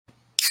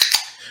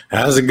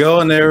How's it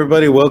going,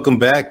 everybody? Welcome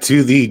back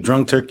to the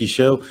Drunk Turkey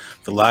Show,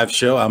 the live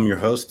show. I'm your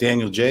host,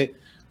 Daniel J.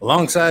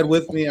 Alongside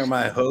with me are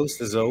my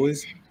hosts, as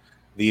always,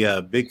 the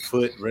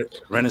Bigfoot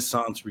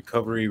Renaissance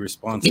Recovery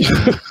Response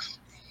Team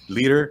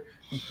leader,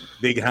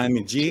 Big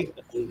Hyman G,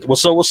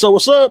 What's up? What's up?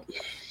 What's up?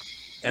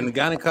 and the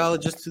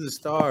gynecologist to the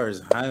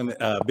stars, Hyman,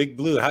 Big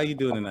Blue. How you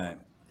doing tonight?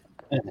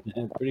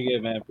 Pretty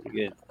good, man.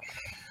 Pretty good.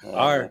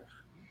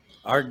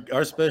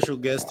 Our special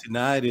guest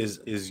tonight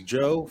is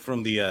Joe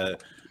from the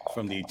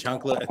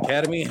Chancla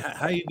Academy.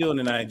 How you doing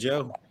tonight,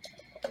 Joe?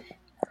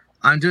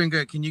 I'm doing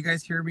good. Can you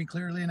guys hear me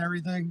clearly and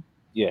everything?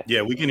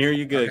 Yeah, we can hear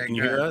you good. Okay, Can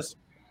you good. hear us?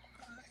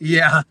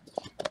 Yeah.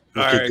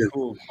 All Okay, right, good.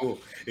 cool.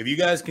 If you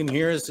guys can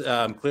hear us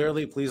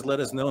clearly, please let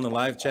us know in the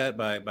live chat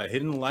by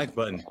hitting the like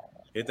button.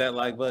 Hit that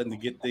like button to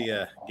get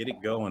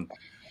it going.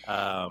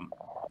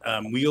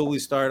 We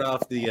always start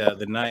off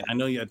the night. I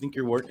know I think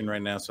you're working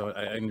right now, so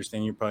I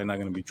understand you're probably not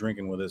going to be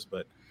drinking with us,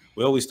 but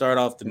we always start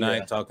off the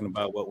night talking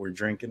about what we're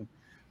drinking.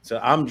 So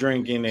I'm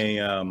drinking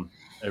a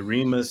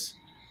Remus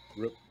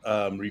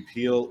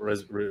Repeal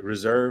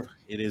Reserve.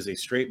 It is a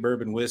straight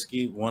bourbon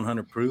whiskey,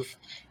 100 proof.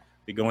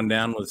 Be going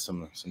down with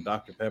some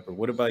Dr. Pepper.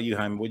 What about you,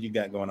 Jaime? What you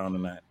got going on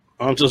tonight?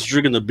 I'm just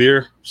drinking the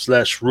beer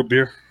 / root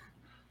beer.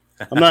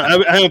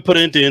 I haven't put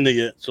anything in there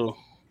yet, so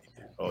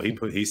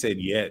He said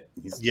yet.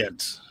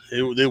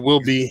 it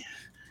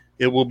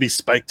will be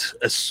spiked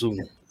as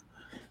soon.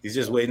 He's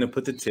just waiting to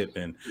put the tip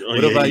in. Oh,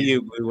 What yeah, about yeah.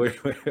 you?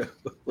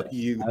 What are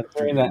you I'm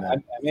drinking doing tonight?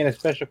 I made a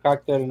special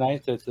cocktail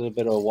tonight, so it's a little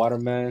bit of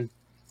watermelon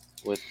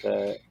with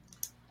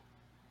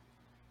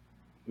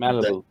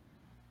Malibu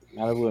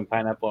and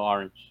pineapple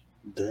orange.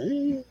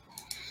 Dang.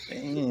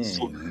 Dang,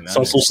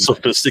 Sounds so nice.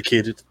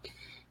 sophisticated.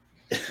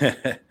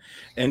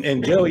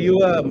 And Joe, you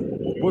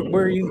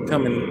where are you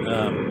coming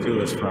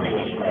to us from?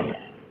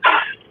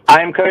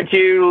 I'm coming to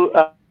you.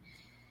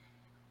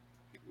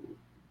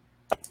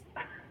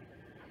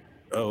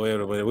 Oh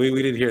wait,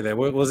 we didn't hear that.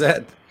 What was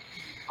that?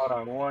 Hold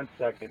on 1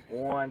 second.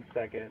 1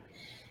 second.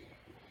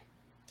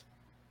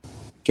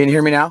 Can you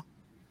hear me now?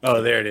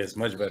 Oh, there it is.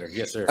 Much better.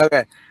 Yes, sir.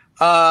 Okay.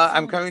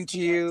 I'm coming to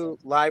you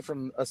live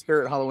from a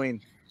Spirit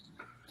Halloween.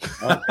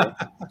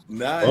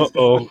 Nice.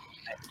 Oh,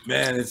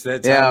 Man, it's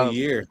that time of Yeah.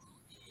 year.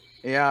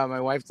 Yeah, my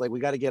wife's like, we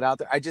got to get out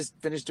there. I just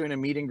finished doing a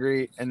meet and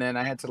greet, and then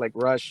I had to like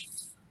rush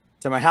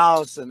to my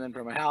house, and then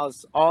from my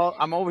house,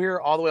 I'm over here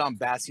all the way on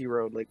Bassey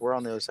Road. Like we're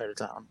on the other side of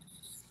town.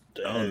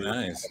 Oh,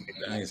 nice.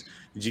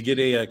 Did you get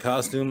a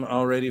costume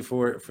already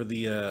for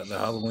the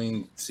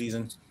Halloween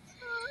season?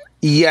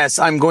 Yes,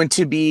 I'm going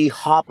to be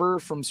Hopper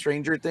from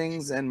Stranger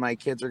Things, and my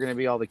kids are going to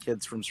be all the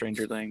kids from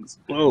Stranger Things.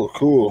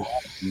 cool.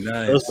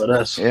 Nice.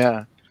 That's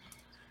Yeah.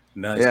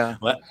 Nice. Yeah.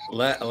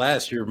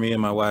 Last year, me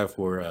and my wife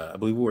were, I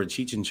believe we were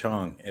Cheech and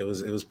Chong. It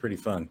was pretty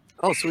fun.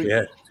 Oh, sweet.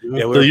 Yeah, we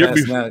The were year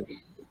passing before- out.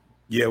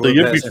 Yeah, we the were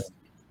year passing.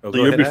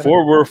 the year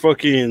before we're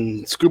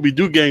fucking Scooby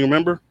Doo gang.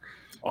 Remember?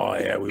 Oh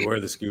yeah, we were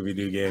the Scooby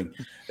Doo gang.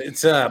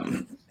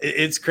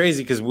 It's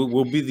crazy because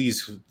we'll be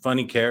these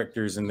funny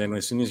characters, and then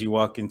as soon as you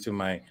walk into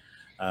my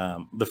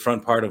the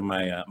front part of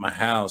my my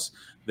house,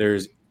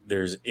 there's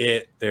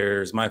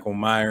Michael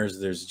Myers,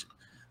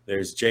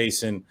 there's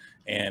Jason,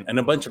 and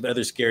a bunch of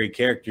other scary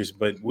characters.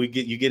 But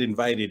you get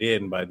invited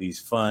in by these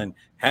fun,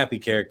 happy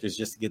characters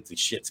just to get the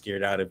shit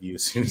scared out of you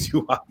as soon as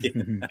you walk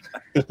in.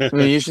 I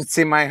mean, you should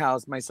see my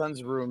house. My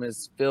son's room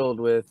is filled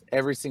with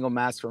every single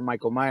mask from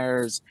Michael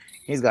Myers.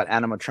 He's got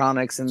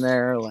animatronics in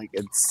there. Like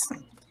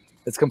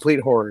it's complete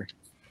horror.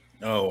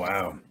 Oh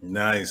wow,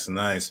 nice.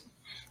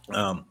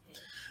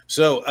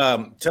 So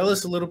tell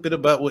us a little bit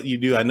about what you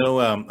do. I know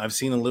I've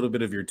seen a little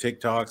bit of your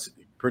TikToks.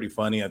 Pretty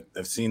funny.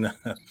 I've seen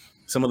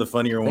some of the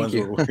funnier Thank ones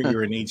you. where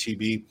you're in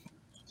HEB.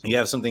 You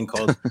have something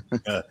called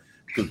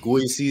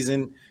Cucuy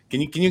season.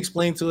 Can you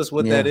explain to us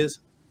what that is?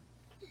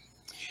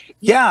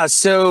 Yeah,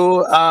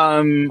 so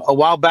a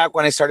while back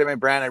when I started my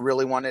brand, I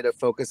really wanted to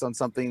focus on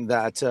something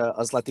that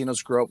us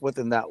Latinos grew up with,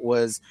 and that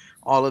was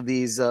all of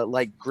these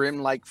like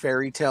grim, like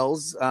fairy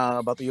tales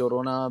about the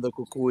Llorona, the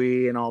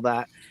Cucuy, and all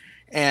that.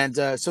 And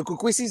so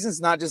Cucuy season is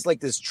not just like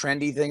this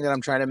trendy thing that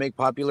I'm trying to make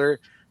popular.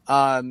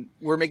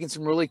 We're making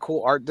some really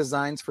cool art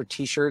designs for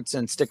T-shirts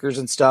and stickers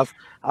and stuff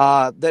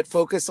that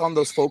focus on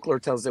those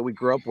folklore tales that we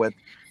grew up with.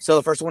 So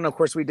the first one, of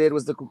course, we did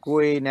was the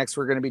Cucuy. Next,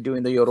 we're going to be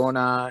doing the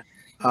Llorona.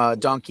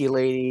 Donkey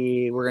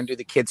Lady. We're gonna do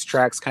the kids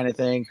tracks kind of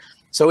thing.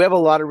 So we have a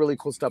lot of really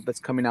cool stuff that's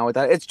coming out with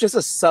that. It's just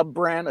a sub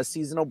brand, a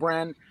seasonal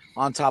brand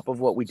on top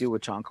of what we do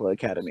with Chancla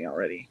Academy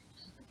already.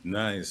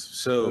 Nice.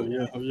 So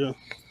yeah.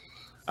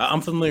 I'm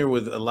familiar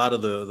with a lot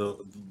of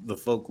the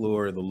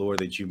folklore, the lore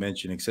that you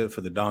mentioned, except for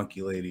the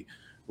Donkey Lady.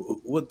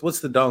 What's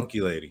the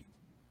Donkey Lady?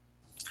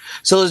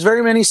 So there's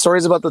very many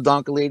stories about the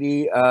Donkey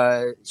Lady.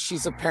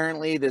 She's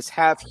apparently this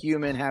half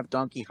human, half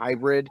donkey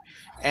hybrid.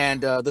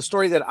 And the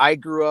story that I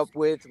grew up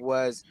with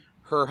was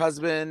her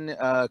husband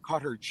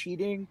caught her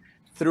cheating,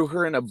 threw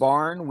her in a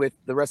barn with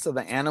the rest of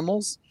the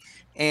animals,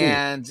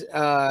 and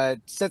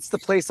sets the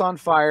place on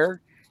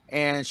fire.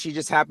 And she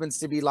just happens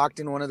to be locked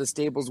in one of the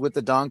stables with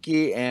the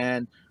donkey,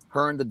 and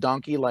her and the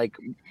donkey like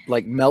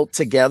melt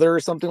together or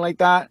something like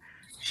that.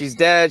 she's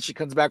dead. She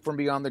comes back from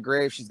beyond the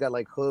grave. She's got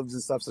like hooves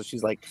and stuff, so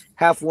she's like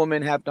half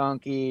woman, half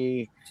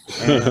donkey,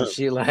 and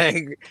she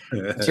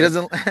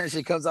doesn't.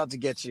 She comes out to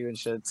get you and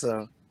shit.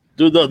 So,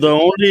 Dude, the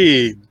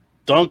only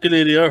donkey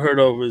lady I heard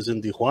of is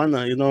in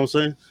Tijuana. You know what I'm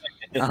saying?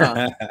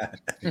 uh-huh.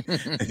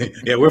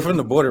 Yeah, we're from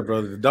the border,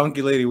 bro. The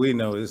donkey lady we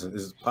know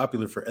is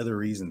popular for other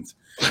reasons.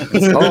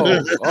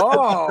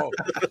 oh!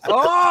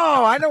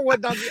 I know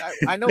what donkey.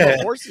 I know the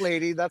horse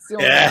lady. That's the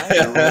only one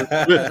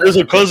I know. There's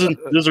her cousin.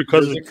 There's a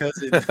cousin.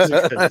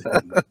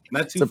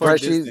 Not too far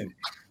distant.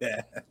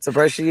 Yeah.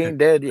 Surprised she ain't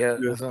dead yet.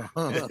 Yeah. So.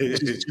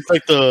 She's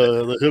like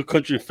the Hill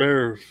Country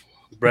Fair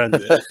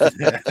brand.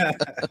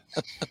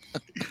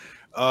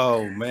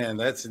 Oh man,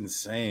 that's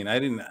insane.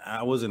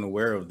 I wasn't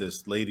aware of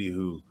this lady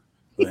who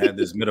had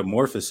this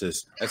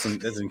metamorphosis. That's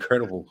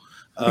incredible.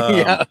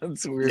 Yeah,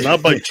 that's weird.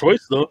 Not by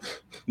choice though.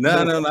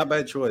 No, not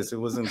by choice. It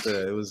wasn't.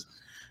 It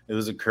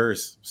was a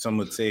curse. Some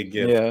would say a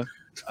gift.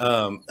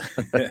 Yeah.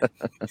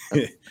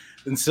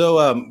 And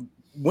so,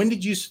 when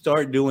did you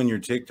start doing your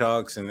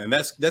TikToks? And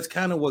that's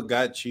kind of what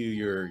got you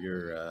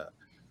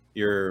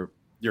your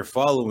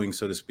following,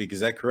 so to speak.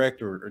 Is that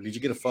correct, or did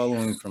you get a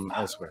following from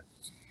elsewhere?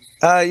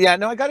 Yeah,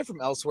 no, I got it from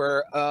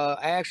elsewhere.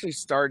 I actually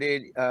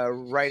started not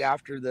right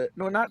after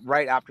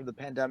the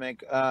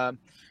pandemic.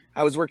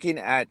 I was working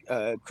at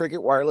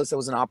Cricket Wireless. I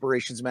was an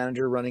operations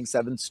manager running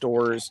 7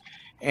 stores,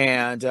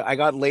 and I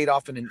got laid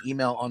off in an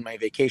email on my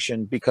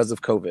vacation because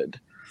of COVID.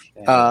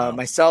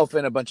 Myself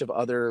and a bunch of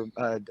other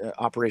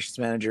operations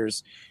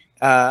managers.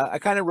 I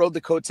kind of rode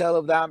the coattail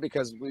of that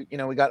because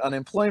we got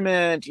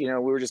unemployment. We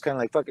were just kind of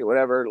like, fuck it,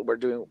 whatever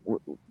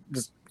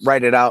just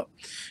write it out.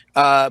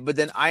 But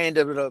then I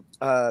ended up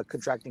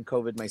contracting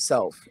COVID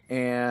myself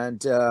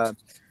and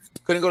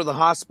couldn't go to the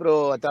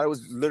hospital. I thought I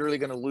was literally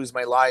going to lose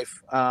my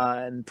life.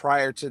 And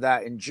prior to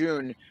that, in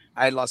June,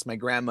 I had lost my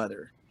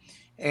grandmother.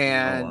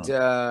 And,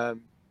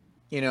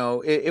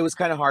 it was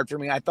kind of hard for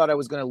me. I thought I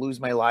was going to lose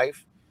my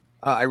life.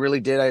 I really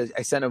did.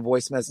 I sent a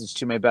voice message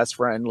to my best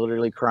friend,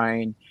 literally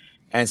crying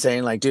and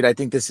saying like, dude, I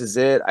think this is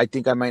it. I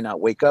think I might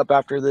not wake up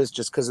after this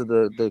just because of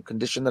the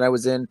condition that I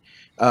was in.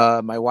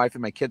 My wife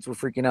and my kids were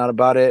freaking out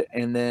about it.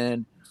 And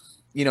then,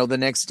 the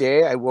next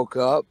day I woke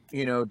up,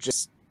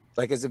 just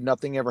like as if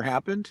nothing ever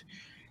happened.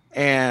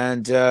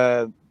 And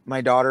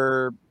my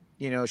daughter,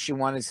 she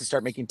wanted to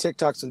start making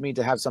TikToks with me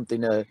to have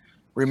something to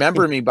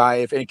remember me by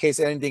if in case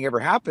anything ever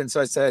happened.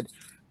 So I said,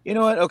 you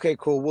know what? Okay,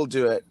 cool. We'll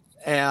do it.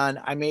 And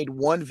I made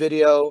one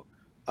video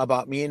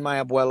about me and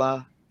my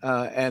abuela.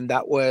 And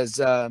that was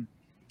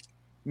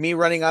me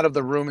running out of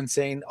the room and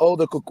saying, oh,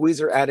 the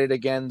Cucuys are at it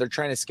again. They're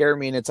trying to scare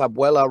me. And it's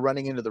abuela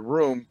running into the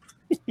room,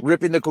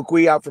 ripping the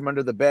Cucuy out from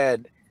under the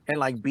bed and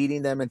like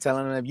beating them and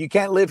telling them, you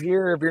can't live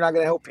here if you're not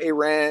going to help pay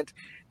rent.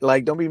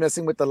 Like, don't be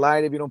messing with the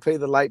light if you don't pay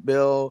the light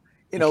bill.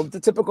 The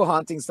typical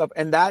haunting stuff.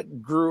 And that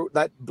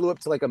blew up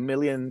to like 1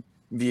 million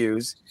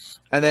views.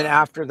 And then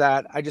after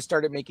that, I just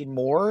started making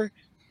more,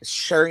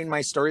 sharing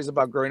my stories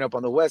about growing up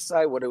on the West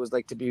Side, what it was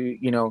like to be,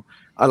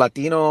 a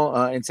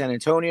Latino in San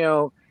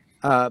Antonio.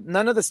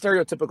 None of the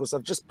stereotypical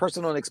stuff, just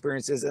personal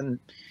experiences, and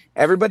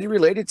everybody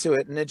related to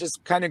it. And it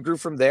just kind of grew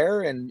from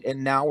there. And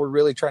now we're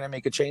really trying to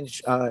make a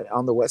change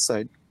on the West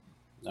Side.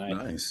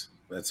 Nice.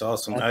 That's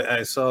awesome.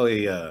 I saw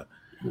I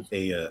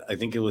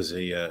think it was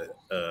a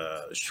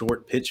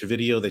short pitch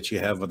video that you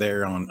have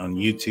there on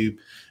YouTube.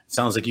 It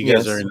sounds like you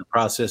guys are in the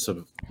process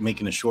of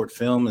making a short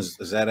film. Is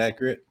that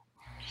accurate?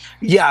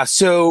 Yeah.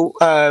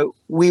 So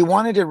we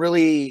wanted to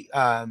really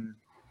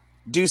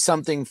do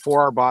something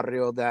for our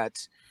barrio that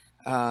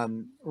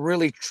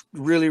really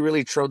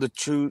told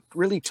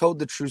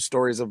the true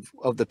stories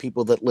of the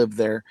people that live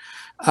there.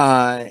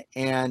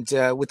 And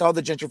with all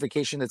the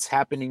gentrification that's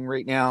happening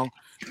right now,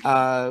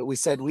 we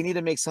said we need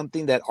to make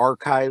something that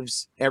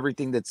archives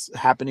everything that's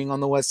happening on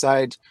the West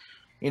Side.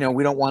 We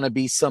don't want to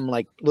be some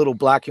like little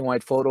black and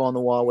white photo on the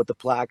wall with the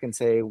plaque and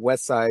say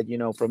West Side,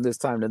 from this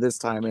time to this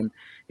time. And,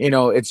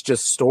 it's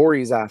just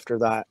stories after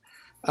that.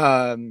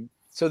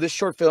 So this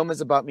short film is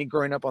about me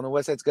growing up on the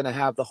West Side. It's going to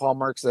have the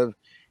hallmarks of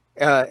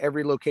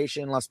every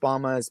location, Las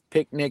Palmas,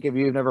 Picnic, if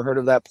you've never heard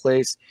of that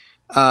place.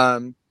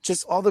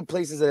 Just all the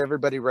places that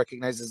everybody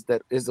recognizes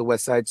that is the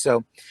West Side.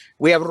 So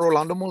we have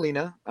Rolando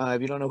Molina.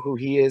 If you don't know who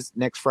he is,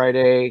 next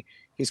Friday,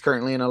 he's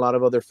currently in a lot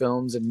of other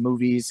films and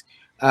movies.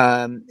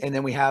 And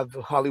then we have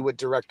Hollywood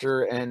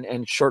director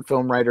and short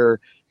film writer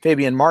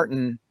Fabian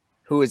Martin,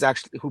 who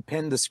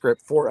penned the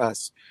script for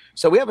us.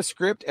 So we have a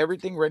script,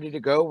 everything ready to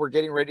go. We're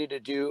getting ready to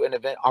do an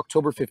event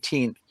October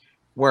 15th,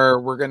 where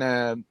we're going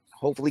to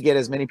hopefully get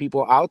as many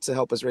people out to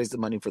help us raise the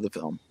money for the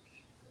film.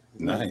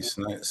 Nice.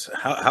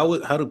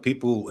 How do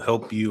people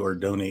help you or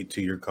donate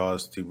to your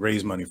cause to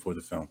raise money for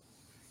the film?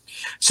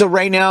 So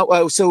right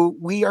now, so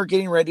we are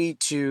getting ready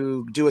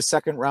to do a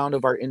second round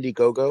of our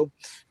Indiegogo.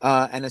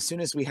 And as soon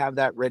as we have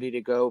that ready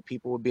to go,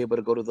 people will be able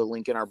to go to the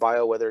link in our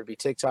bio, whether it be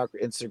TikTok, or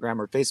Instagram,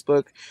 or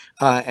Facebook.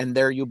 And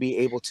there you'll be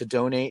able to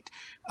donate.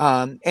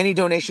 Any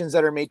donations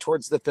that are made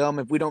towards the film,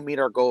 if we don't meet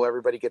our goal,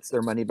 everybody gets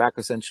their money back,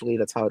 essentially.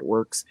 That's how it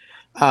works.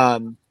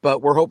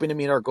 But we're hoping to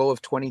meet our goal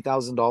of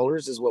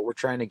 $20,000 is what we're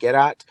trying to get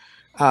at.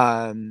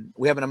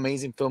 We have an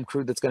amazing film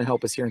crew that's going to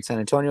help us here in San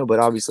Antonio, but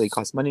obviously it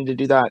costs money to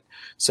do that.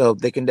 So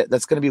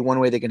that's going to be one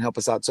way they can help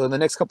us out. So in the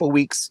next couple of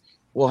weeks,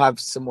 we'll have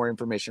some more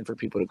information for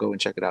people to go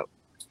and check it out.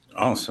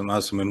 Awesome,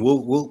 and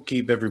we'll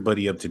keep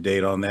everybody up to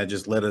date on that.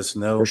 Just let us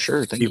know, For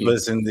sure. Thank keep you.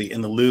 us in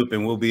the loop,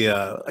 and we'll be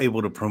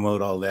able to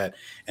promote all that.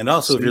 And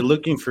also, if you're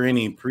looking for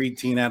any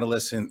preteen,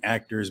 adolescent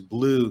actors,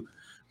 Blue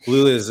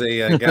is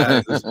a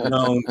guy who's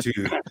known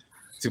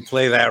to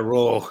play that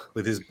role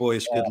with his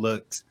boyish good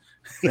looks.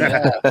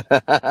 Yeah.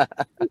 I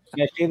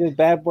shave this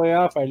bad boy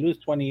off, I lose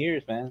 20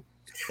 years, man.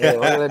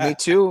 Yeah, me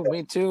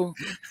too.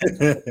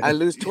 I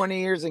lose 20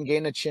 years and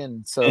gain a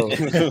chin. So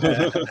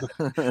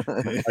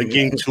I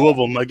gained 2 of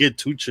them. I get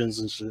 2 chins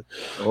and shit.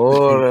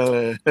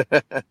 Oh,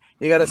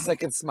 you got a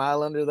second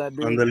smile under that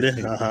beard.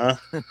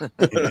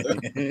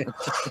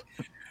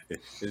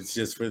 It's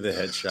just for the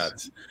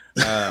headshots.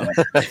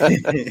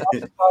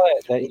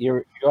 That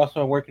you're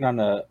also working on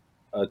a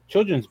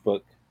children's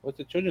book. What's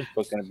the children's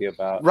book going to be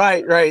about?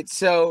 Right.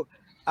 So,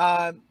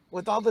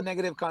 with all the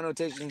negative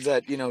connotations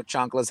that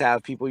chanclas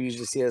have, people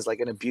usually see it as like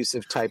an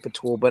abusive type of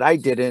tool, but I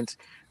didn't.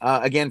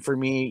 Again, for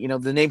me,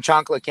 the name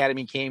Chancla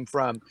Academy came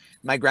from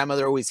my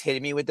grandmother always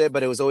hitting me with it,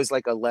 but it was always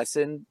like a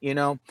lesson,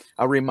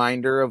 a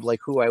reminder of like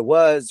who I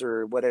was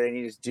or what I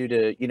needed to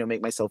do to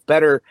make myself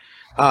better.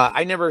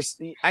 I never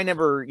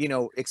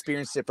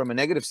experienced it from a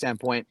negative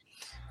standpoint.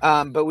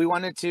 But we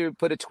wanted to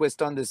put a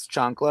twist on this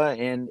chancla,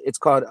 and it's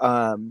called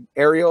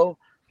Ariel,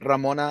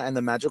 Ramona, and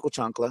the Magical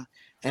Chancla.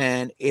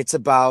 And it's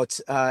about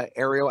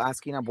Ariel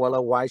asking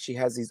Abuela why she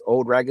has these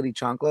old raggedy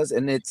chanclas.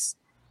 And it's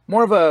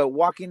more of a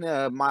walking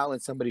a mile in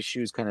somebody's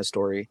shoes kind of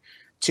story.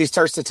 She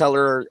starts to tell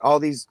her all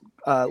these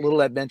little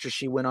adventures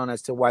she went on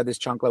as to why this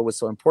chancla was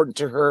so important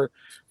to her.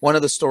 One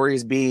of the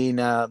stories being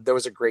there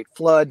was a great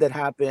flood that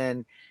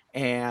happened,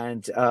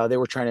 and they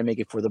were trying to make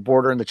it for the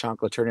border, and the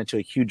chancla turned into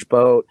a huge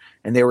boat,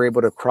 and they were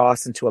able to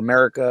cross into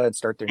America and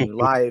start their new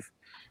life,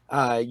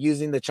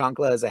 using the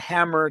chancla as a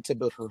hammer to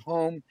build her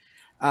home.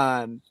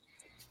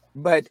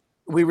 But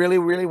we really,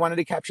 really wanted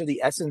to capture the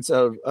essence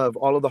of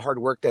all of the hard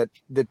work that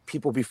the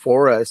people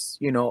before us,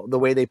 the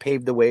way they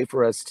paved the way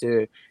for us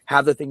to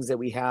have the things that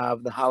we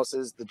have, the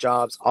houses, the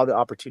jobs, all the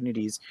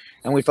opportunities.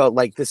 And we felt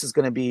like this is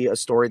going to be a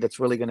story that's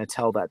really going to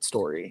tell that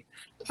story.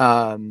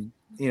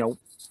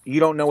 You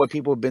don't know what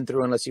people have been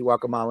through unless you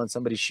walk a mile in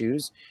somebody's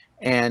shoes.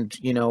 And,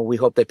 we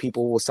hope that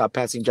people will stop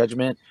passing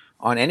judgment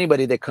on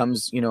anybody that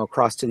comes,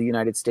 across to the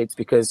United States,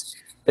 because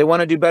they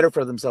want to do better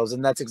for themselves.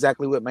 And that's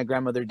exactly what my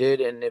grandmother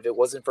did. And if it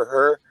wasn't for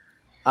her,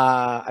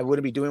 I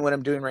wouldn't be doing what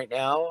I'm doing right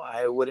now.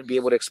 I wouldn't be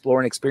able to explore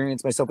and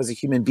experience myself as a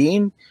human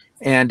being.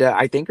 And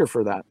I thank her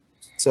for that.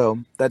 So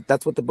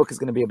that's what the book is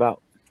going to be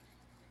about.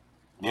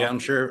 Yeah, I'm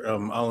sure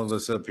all of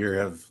us up here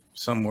have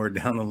somewhere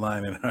down the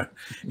line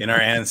in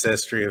our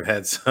ancestry have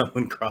had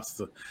someone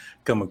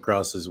come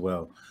across as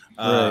well.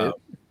 Right.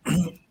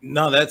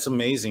 No, that's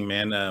amazing,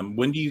 man.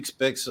 When do you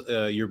expect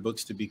your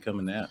books to be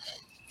coming out?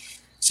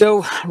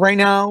 So right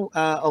now,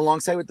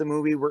 alongside with the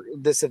movie,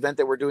 this event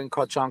that we're doing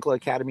called Chancla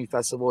Academy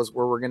Festival is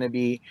where we're going to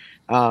be,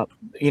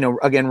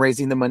 again,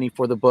 raising the money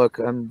for the book.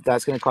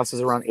 That's going to cost us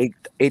around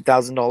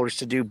 $8,000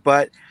 to do.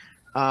 But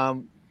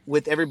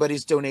with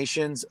everybody's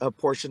donations, a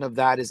portion of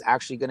that is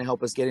actually going to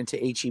help us get into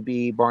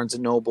HEB, Barnes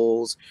and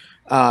Nobles.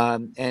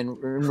 And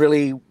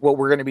really what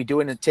we're going to be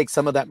doing is take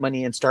some of that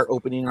money and start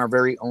opening our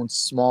very own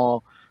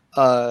small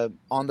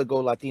on-the-go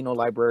Latino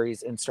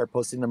libraries and start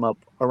posting them up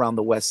around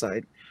the West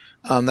Side.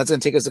 That's going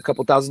to take us a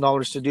couple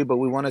 $1,000s to do, but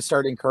we want to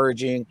start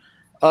encouraging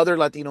other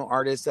Latino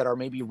artists that are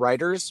maybe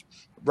writers,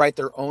 write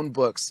their own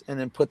books and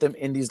then put them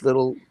in these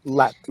little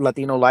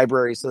Latino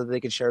libraries so that they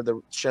can share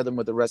them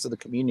with the rest of the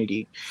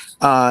community.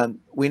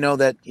 We know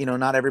that,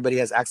 not everybody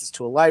has access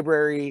to a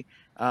library.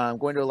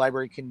 Going to a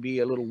library can be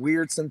a little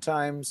weird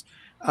sometimes.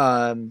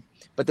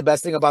 But the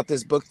best thing about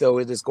this book, though,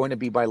 it is going to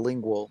be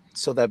bilingual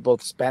so that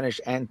both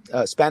Spanish and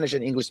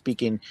English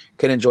speaking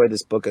can enjoy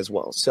this book as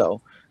well.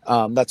 So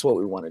that's what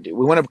we want to do.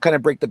 We want to kind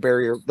of break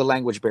the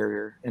language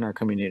barrier in our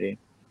community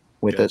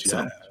with it.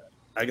 So.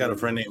 I got a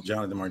friend named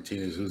Jonathan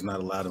Martinez who's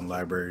not allowed in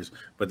libraries,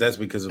 but that's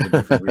because of a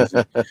different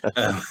reason.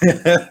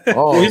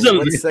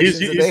 What sections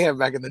did they have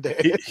back in the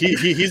day?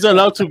 He's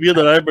allowed to be in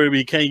the library, but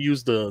he can't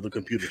use the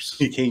computers.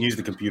 He can't use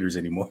the computers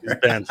anymore. He's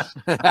banned.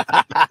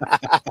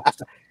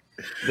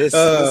 This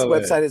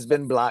website has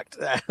been blocked.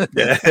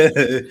 Yeah.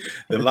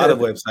 A lot of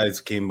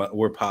websites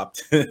were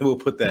popped. We'll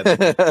put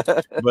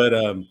that. But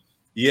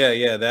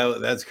yeah,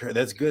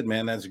 that's good,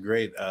 man. That's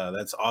great.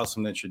 That's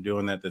awesome that you're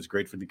doing that. That's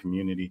great for the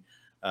community.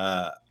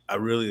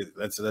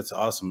 That's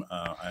awesome.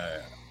 I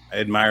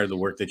admire the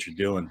work that you're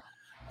doing.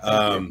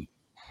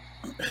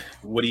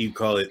 What do you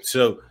call it?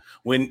 So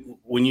when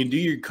you do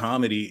your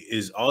comedy,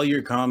 is all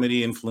your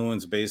comedy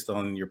influence based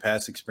on your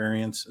past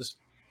experiences?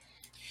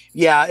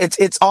 Yeah,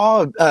 it's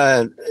all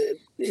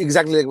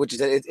exactly like what you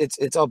said.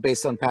 It's all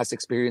based on past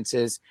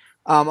experiences.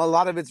 A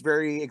lot of it's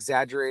very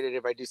exaggerated.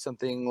 If I do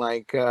something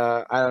like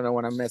I don't know,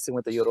 when I'm messing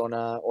with the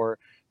Llorona or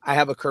I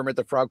have a Kermit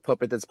the Frog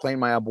puppet that's playing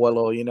my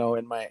abuelo,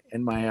 in my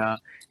in my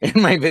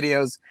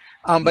videos.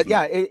 But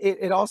yeah,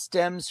 it all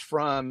stems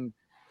from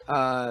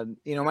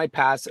my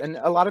past, and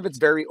a lot of it's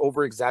very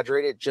over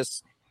exaggerated.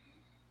 Just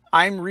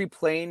I'm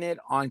replaying it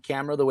on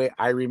camera the way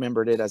I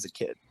remembered it as a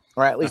kid,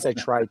 or at least I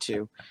try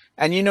to.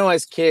 And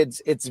as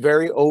kids, it's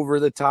very over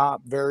the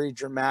top, very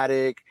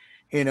dramatic.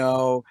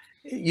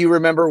 You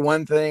remember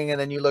one thing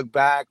and then you look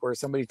back, or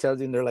somebody tells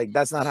you and they're like,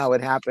 that's not how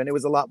it happened. It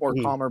was a lot more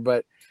calmer,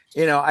 but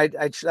I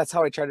that's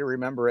how I try to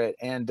remember it.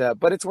 And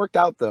but it's worked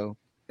out though.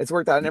 It's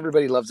worked out and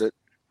everybody loves it.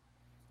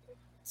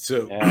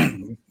 So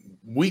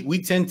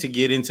we tend to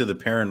get into the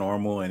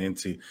paranormal and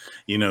into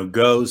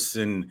ghosts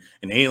and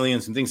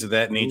aliens and things of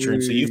that nature.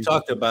 And so you've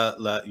talked about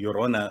La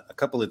Llorona a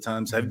couple of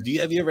times. Have you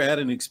ever had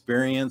an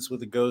experience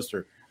with a ghost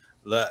or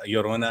La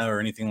Llorona or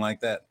anything like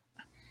that?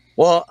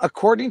 Well,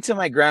 according to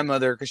my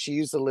grandmother, because she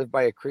used to live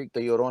by a creek,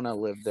 the Llorona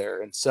lived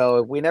there. And so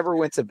if we never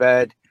went to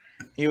bed,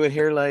 you would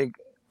hear like,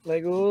 oy,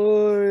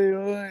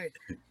 oy.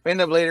 We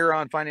end up later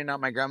on finding out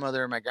my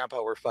grandmother and my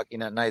grandpa were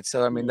fucking at night.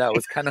 So, I mean, that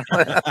was kind of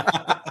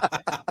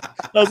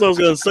That's what I was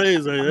going to say.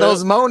 Is like,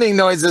 those moaning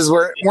noises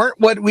weren't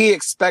what we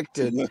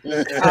expected.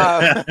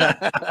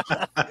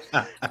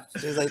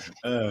 She's like,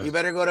 you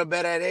better go to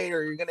bed at 8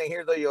 or you're going to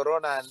hear the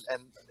Llorona.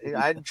 And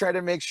I'd try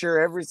to make sure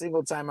every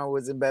single time I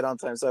was in bed on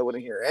time so I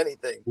wouldn't hear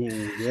anything.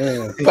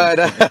 Yeah. But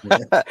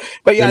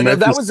yeah, no,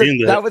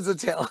 that was a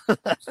tale.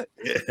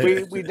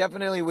 we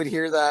definitely would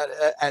hear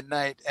that at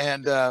night.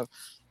 And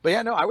but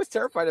yeah, no, I was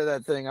terrified of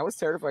that thing. I was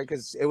terrified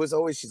because it was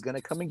always, she's going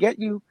to come and get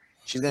you.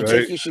 She's going to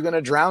take you. She's going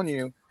to drown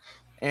you.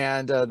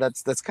 And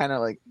that's kind of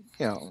like,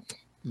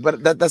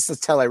 but that's the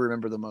tale I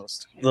remember the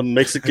most. The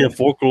Mexican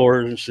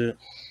folklore and shit.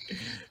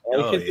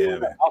 Oh,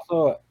 yeah.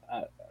 Also,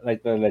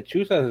 like the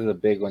lechuzas is a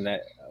big one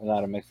that a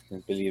lot of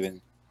Mexicans believe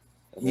in.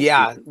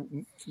 Yeah.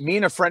 Me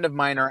and a friend of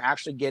mine are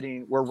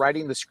actually we're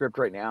writing the script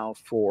right now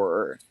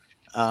for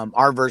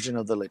our version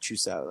of the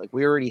lechuza. Like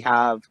we already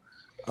have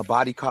a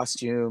body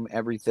costume,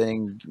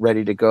 everything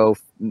ready to go,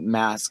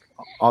 mask,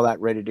 all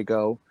that ready to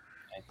go.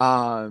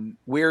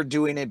 We're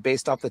doing it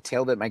based off the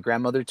tale that my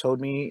grandmother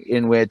told me,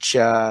 in which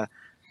a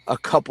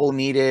couple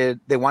they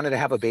wanted to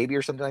have a baby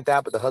or something like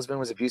that, but the husband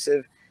was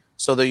abusive.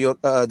 So the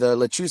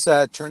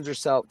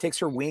lechuza takes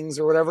her wings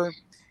or whatever,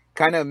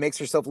 kind of makes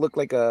herself look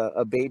like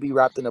a baby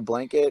wrapped in a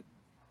blanket.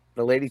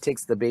 The lady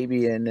takes the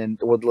baby in and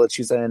the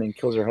lechuza in and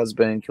kills her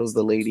husband, kills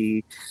the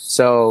lady.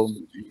 So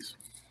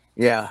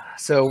yeah,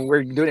 so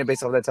we're doing it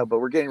based off that tale, but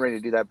we're getting ready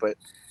to do that. But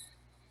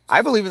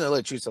I believe in the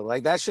lechuza.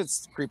 Like that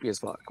shit's creepy as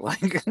fuck.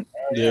 Like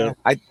yeah,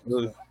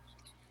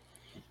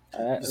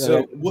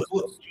 So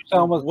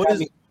what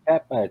is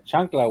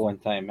Chancla one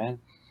time, man?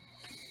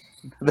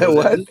 The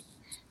what?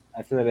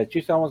 I said that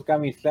you almost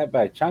got me slapped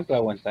by a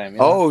chancla one time.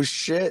 Oh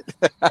shit!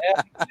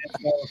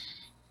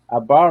 I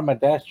borrowed my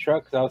dad's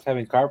truck because I was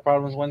having car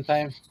problems one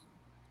time,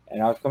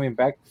 and I was coming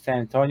back to San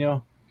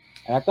Antonio,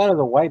 and I thought it was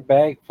a white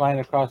bag flying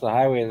across the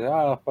highway. I said,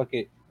 "Oh fuck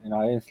it,"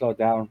 I didn't slow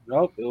down.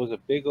 Nope, it was a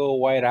big old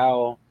white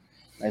owl.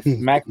 I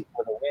smacked it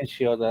with the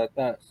windshield. I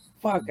thought,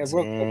 "Fuck, I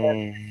broke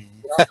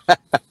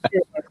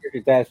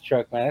your dad's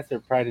truck, man. That's their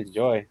pride and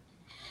joy."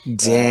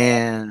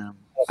 Damn,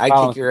 I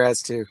kick your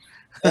ass too.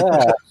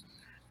 Yeah.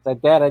 Like,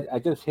 Dad, I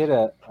just hit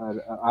an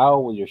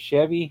owl with your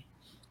Chevy,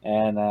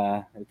 and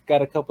it's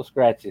got a couple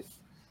scratches.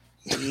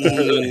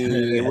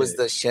 It was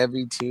the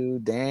Chevy too.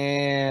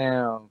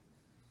 Damn.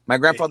 My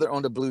grandfather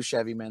owned a blue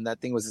Chevy, man. That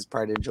thing was his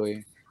pride and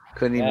joy.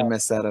 Couldn't even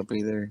mess that up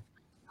either.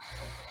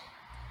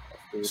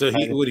 So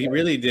what he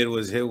really did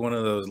was hit one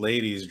of those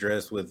ladies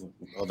dressed with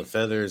all the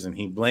feathers, and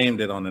he blamed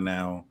it on an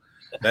owl.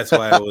 That's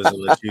why I was a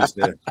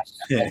lechuza.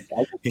 I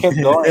just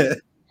kept going.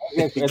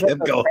 He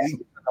kept going.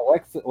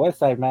 The west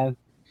side, man.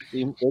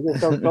 They were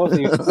so close.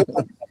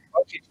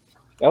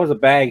 That was a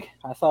bag.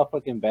 I saw a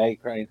fucking bag,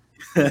 right?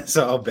 I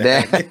saw a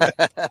bag.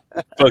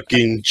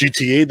 Fucking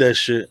GTA that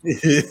shit.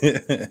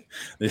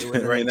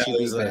 Right now,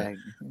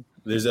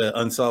 there's an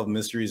Unsolved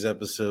Mysteries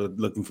episode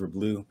looking for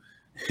Blue.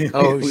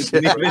 Oh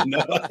shit!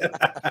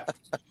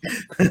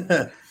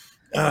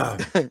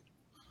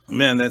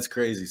 Man, that's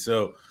crazy.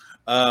 So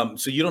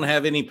you don't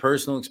have any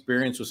personal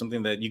experience with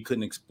something that you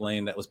couldn't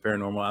explain that was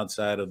paranormal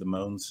outside of the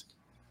moans?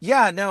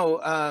 Yeah,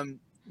 no.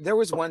 There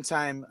was one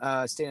time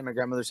staying at my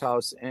grandmother's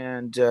house,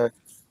 and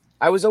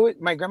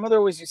my grandmother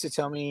always used to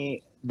tell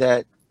me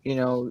that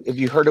if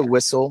you heard a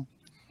whistle,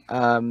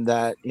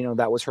 that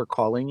that was her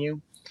calling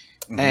you,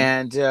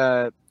 and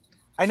I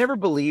never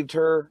believed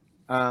her.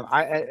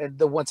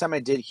 The one time I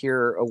did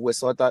hear a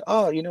whistle, I thought,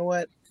 oh, you know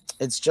what,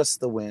 it's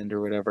just the wind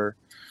or whatever.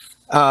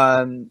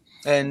 And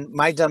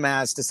my dumb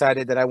ass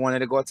decided that I wanted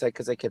to go outside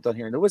because I kept on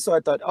hearing the whistle.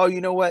 I thought, oh,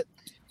 you know what?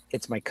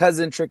 It's my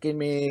cousin tricking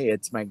me.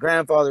 It's my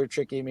grandfather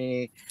tricking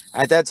me.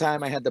 At that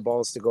time, I had the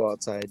balls to go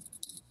outside.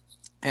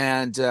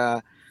 And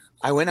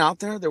I went out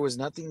there. There was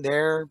nothing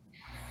there.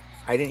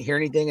 I didn't hear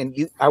anything.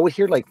 And I would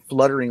hear like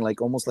fluttering,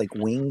 like almost like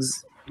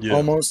wings,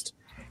 almost.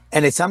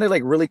 And it sounded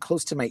like really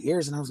close to my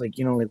ears. And I was like,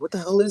 like, what the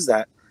hell is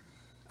that?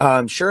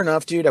 Sure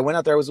enough, dude, I went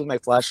out there. I was with my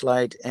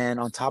flashlight. And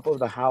on top of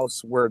the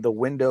house where the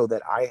window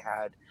that I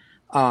had,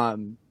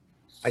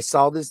 I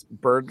saw this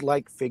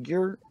bird-like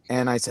figure,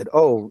 and I said,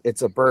 "Oh,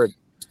 it's a bird."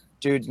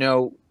 Dude,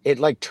 no, it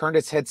like turned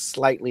its head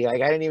slightly.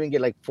 Like I didn't even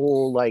get like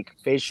full like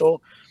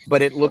facial,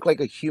 but it looked like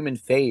a human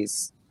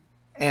face.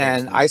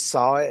 And Excellent. I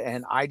saw it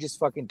and I just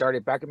fucking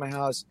darted back in my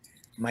house.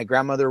 My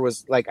grandmother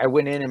was like, I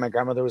went in and my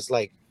grandmother was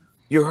like,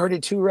 "You heard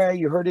it too, Ray?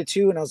 You heard it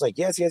too?" And I was like,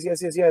 "Yes, yes,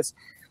 yes, yes, yes."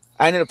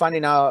 I ended up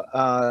finding out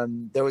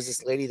there was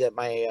this lady that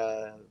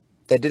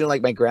that didn't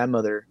like my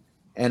grandmother,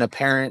 and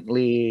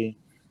apparently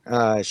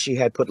she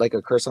had put like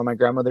a curse on my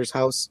grandmother's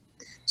house.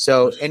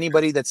 So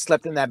anybody that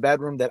slept in that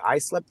bedroom that I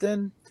slept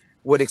in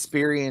would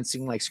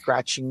experiencing like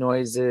scratching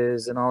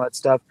noises and all that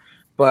stuff.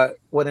 But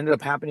what ended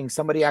up happening,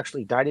 somebody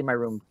actually died in my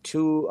room.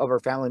 Two of our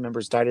family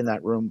members died in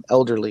that room,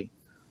 elderly.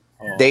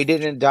 They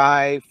didn't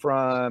die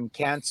from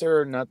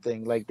cancer,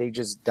 nothing. Like they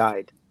just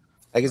died,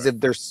 like as if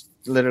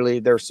literally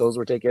their souls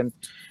were taken.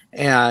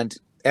 And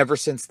ever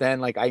since then,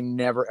 like I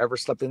never ever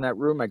slept in that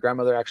room. My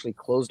grandmother actually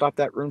closed off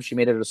that room. She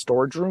made it a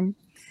storage room,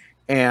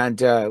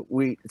 and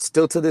we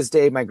still to this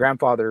day, my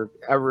grandfather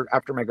ever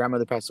after my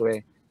grandmother passed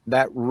away,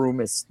 that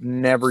room is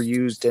never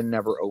used and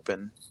never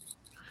open,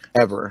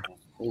 ever.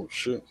 Oh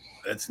shit.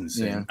 That's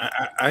insane.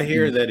 Yeah. I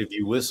hear that if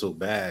you whistle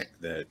back,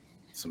 that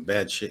some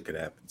bad shit could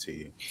happen to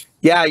you.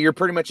 Yeah, you're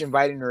pretty much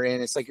inviting her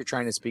in. It's like you're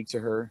trying to speak to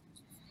her.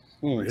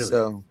 Really?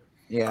 So,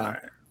 yeah. All right.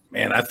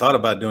 Man, I thought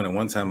about doing it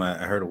one time. I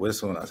heard a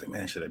whistle and I was like,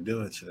 "Man, should I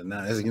do it? Should I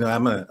not?" I was like,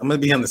 I'm gonna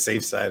be on the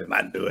safe side and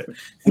not do it.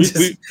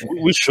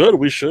 We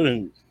should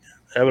and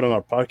have it on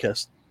our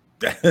podcast.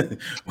 When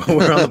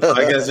we're on the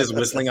podcast, just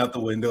whistling out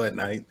the window at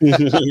night.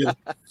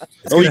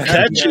 Oh, we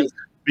catch it.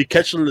 We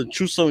catch the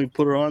lechuza. We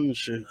put her on and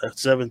shit at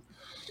 7.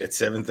 At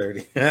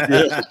 7:30.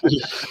 Yeah.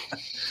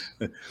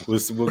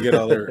 We'll get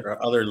all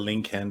their other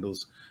link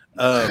handles.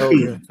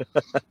 Man,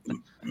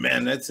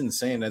 that's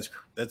insane.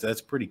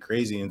 That's pretty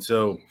crazy. And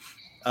so,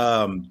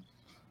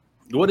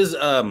 what is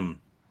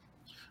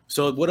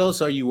so what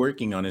else are you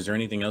working on? Is there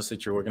anything else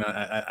that you're working on?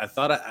 I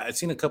thought I'd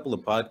seen a couple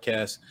of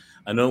podcasts.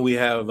 I know we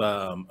have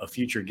a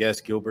future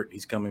guest, Gilbert.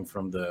 He's coming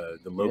from the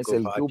local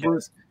podcast.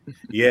 Gilbert.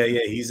 Yeah,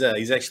 he's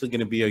actually going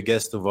to be a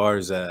guest of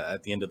ours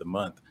at the end of the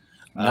month.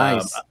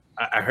 Nice.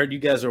 I heard you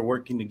guys are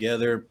working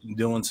together,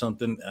 doing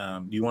something.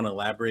 Do you want to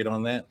elaborate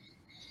on that?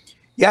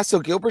 Yeah, so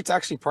Gilbert's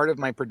actually part of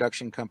my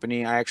production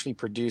company. I actually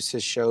produce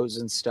his shows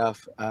and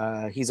stuff.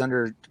 He's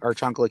under our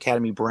Chancla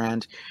Academy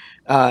brand.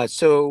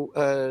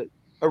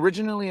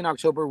 Originally in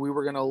October, we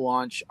were going to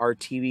launch our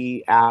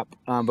TV app,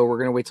 but we're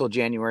going to wait till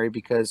January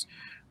because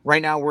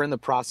right now we're in the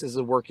process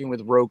of working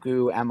with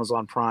Roku,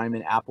 Amazon Prime,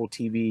 and Apple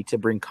TV to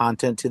bring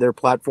content to their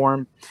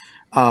platform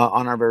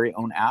on our very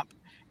own app.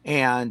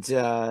 And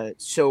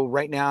so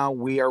right now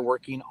we are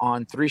working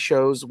on 3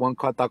 shows, one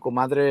called Taco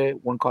Madre,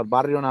 one called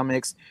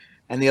Barrionomics,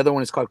 and the other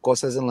one is called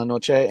Cosas en la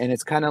Noche, and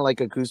it's kind of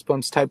like a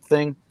Goosebumps type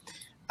thing.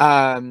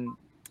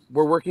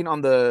 We're working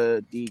on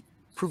the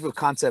proof of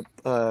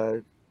concept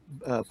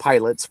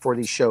pilots for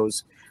these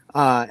shows,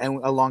 and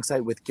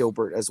alongside with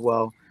Gilbert as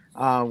well.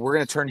 We're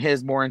going to turn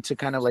his more into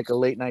kind of like a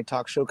late night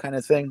talk show kind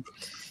of thing.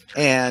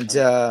 And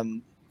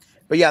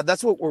but yeah,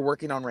 that's what we're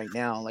working on right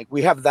now. Like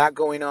we have that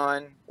going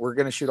on. We're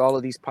going to shoot all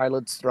of these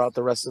pilots throughout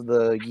the rest of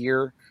the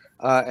year.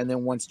 And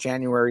then once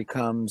January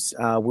comes,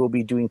 we'll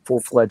be doing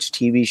full-fledged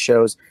TV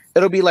shows.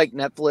 It'll be like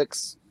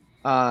Netflix.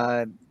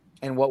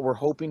 And what we're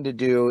hoping to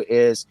do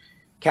is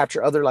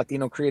capture other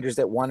Latino creators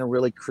that want to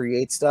really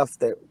create stuff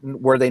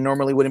where they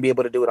normally wouldn't be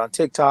able to do it on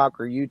TikTok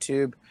or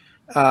YouTube.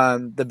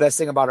 The best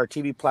thing about our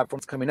TV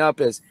platforms coming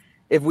up is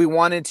if we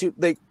wanted to,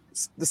 the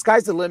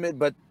sky's the limit,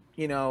 but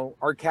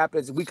our cap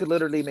is we could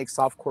literally make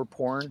softcore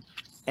porn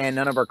and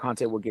none of our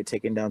content will get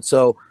taken down.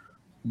 So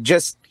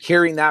just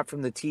hearing that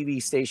from the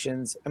TV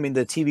stations,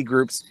 the TV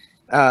groups,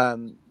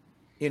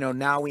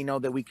 now we know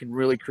that we can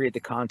really create the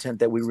content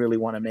that we really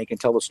want to make and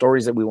tell the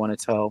stories that we want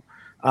to tell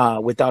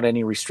without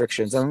any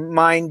restrictions. And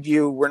mind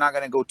you, we're not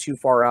going to go too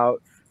far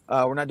out.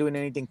 We're not doing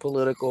anything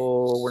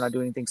political. We're not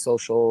doing anything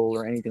social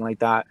or anything like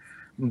that.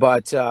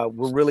 But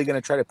we're really going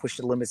to try to push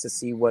the limits to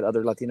see what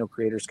other Latino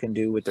creators can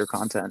do with their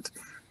content.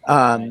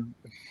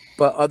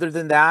 But other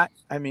than that,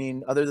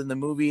 other than the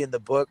movie and the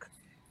book,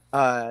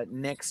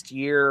 next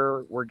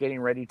year we're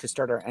getting ready to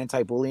start our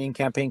anti-bullying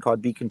campaign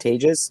called Be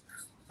Contagious.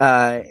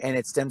 And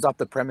it stems off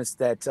the premise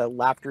that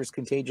laughter is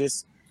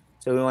contagious.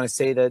 So we want to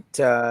say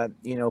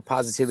that,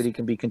 positivity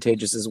can be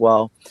contagious as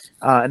well.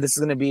 And this is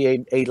going to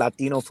be a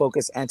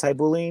Latino-focused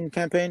anti-bullying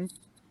campaign.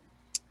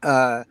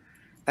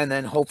 And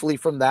then hopefully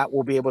from that,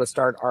 we'll be able to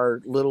start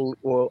our little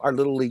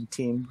league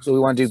team. So we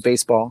want to do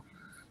baseball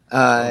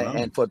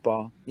and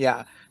football.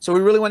 Yeah. So we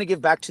really want to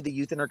give back to the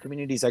youth in our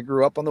communities. I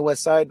grew up on the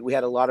West Side. We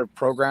had a lot of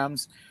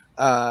programs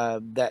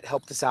that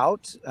helped us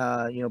out,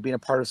 being a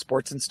part of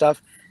sports and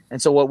stuff.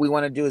 And so what we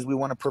want to do is we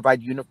want to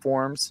provide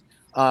uniforms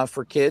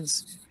for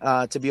kids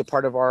to be a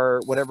part of our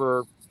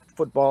whatever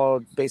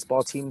football,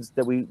 baseball teams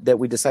that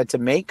we decide to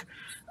make.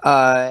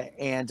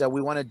 And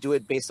we want to do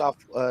it based off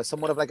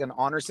somewhat of like an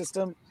honor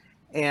system.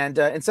 And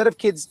instead of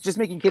kids just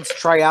making kids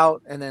try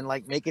out and then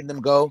like making them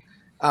go,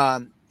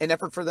 in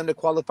effort for them to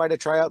qualify to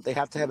try out, they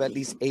have to have at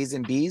least A's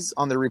and B's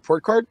on their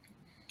report card.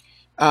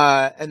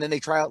 And then they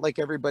try out like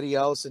everybody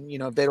else. And,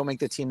 if they don't make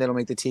the team, they don't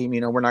make the team.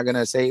 We're not going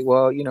to say,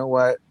 well, you know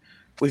what?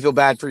 We feel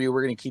bad for you.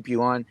 We're going to keep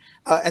you on.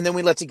 And then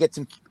we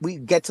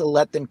get to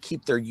let them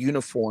keep their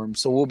uniform.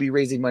 So we'll be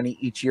raising money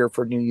each year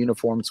for new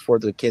uniforms for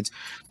the kids.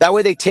 That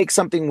way they take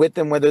something with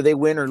them, whether they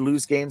win or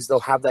lose games, they'll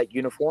have that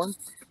uniform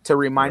to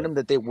remind them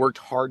that they worked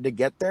hard to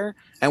get there.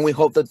 And we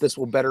hope that this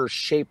will better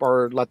shape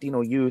our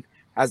Latino youth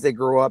as they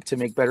grow up to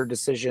make better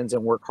decisions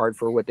and work hard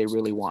for what they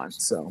really want.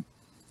 So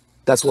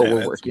that's what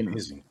we're working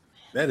on.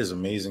 That is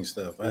amazing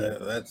stuff.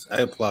 I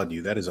applaud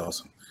you. That is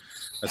awesome.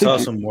 That's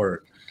awesome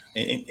work.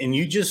 And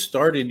you just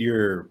started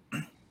your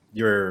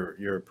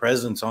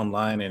presence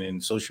online and in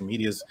social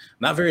medias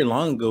not very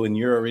long ago, and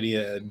you're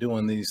already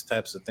doing these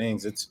types of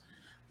things.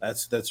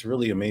 That's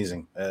really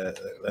amazing.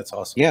 That's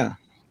awesome. Yeah.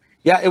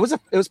 It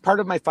was part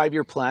of my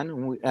 5-year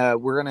plan.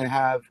 We're gonna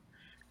have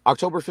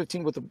October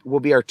 15th will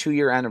be our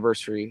 2-year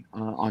anniversary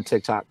on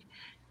TikTok,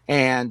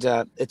 and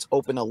it's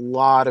opened a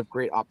lot of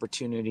great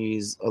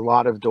opportunities, a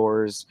lot of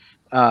doors.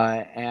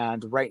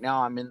 And right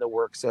now I'm in the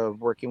works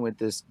of working with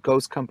this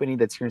ghost company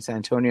that's here in San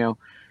Antonio,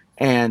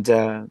 and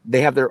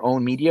they have their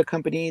own media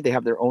company. They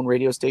have their own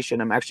radio station.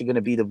 I'm actually going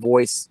to be the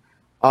voice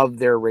of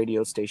their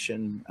radio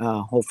station,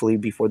 hopefully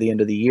before the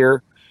end of the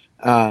year.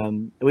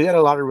 We got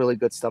a lot of really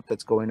good stuff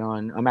that's going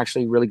on. I'm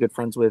actually really good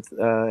friends with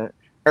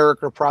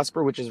Erica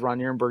Prosper, which is Ron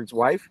Nierenberg's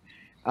wife.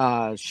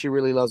 She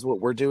really loves what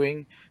we're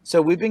doing.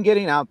 So we've been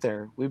getting out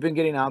there.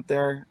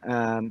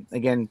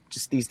 Again,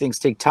 just these things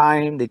take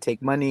time. They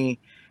take money.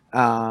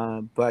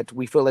 But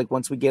we feel like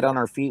once we get on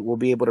our feet, we'll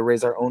be able to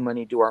raise our own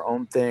money, do our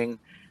own thing.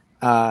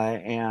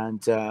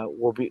 And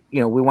we'll be,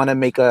 we want to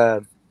make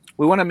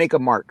a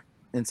mark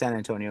in San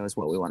Antonio is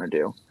what we want to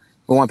do.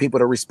 We want people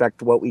to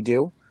respect what we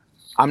do.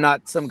 I'm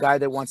not some guy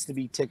that wants to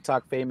be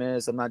TikTok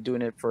famous. I'm not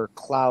doing it for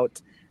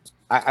clout.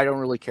 I don't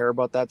really care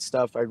about that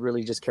stuff. I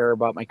really just care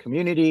about my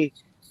community,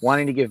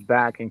 wanting to give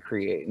back and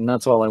create. And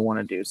that's all I want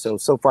to do.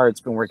 So far it's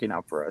been working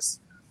out for us.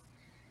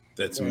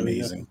 That's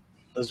amazing.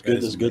 That's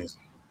good. That's good.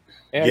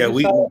 Yeah,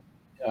 go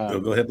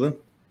ahead, Blue.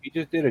 You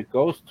just did a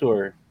ghost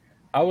tour.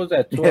 How was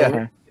that tour?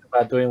 Yeah.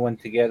 About doing one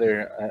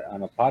together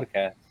on a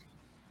podcast.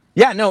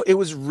 Yeah, no, it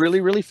was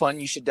really, really fun.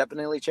 You should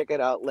definitely check it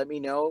out. Let me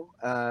know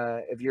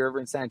if you're ever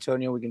in San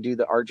Antonio. We can do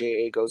the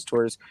RJA ghost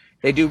tours.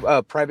 They do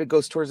private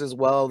ghost tours as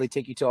well. They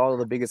take you to all of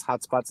the biggest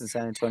hotspots in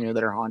San Antonio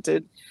that are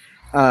haunted.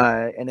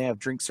 And they have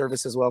drink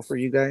service as well for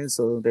you guys.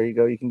 So there you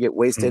go. You can get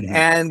wasted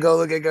and go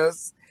look at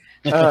ghosts.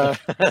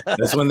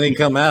 That's when they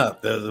come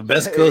out. The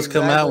best ghosts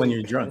come out when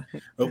you're drunk.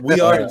 But we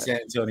are in San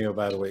Antonio,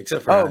 by the way,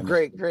 except for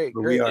great.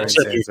 We are in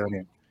San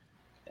Antonio.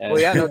 Well,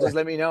 yeah, no, just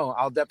let me know.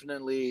 I would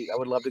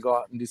love to go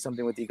out and do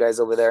something with you guys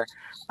over there.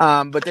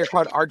 But they're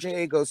called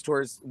RJA Ghost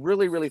Tours.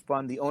 Really, really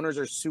fun. The owners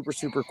are super,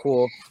 super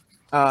cool.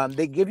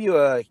 They take you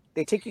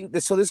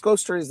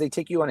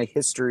on a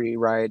history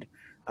ride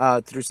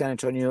through San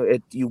Antonio.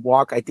 You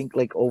walk, I think,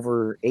 like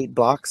over 8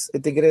 blocks, I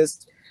think it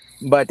is.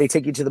 But they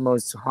take you to the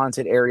most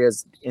haunted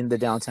areas in the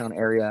downtown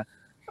area.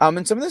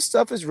 And some of this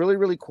stuff is really,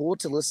 really cool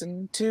to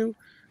listen to.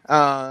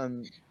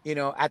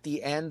 At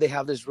the end, they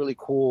have this really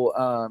cool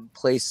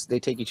place they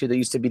take you to. They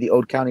used to be the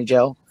Old County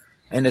Jail,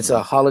 and it's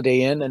a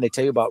Holiday Inn, and they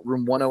tell you about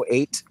room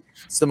 108.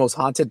 It's the most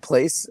haunted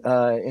place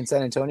in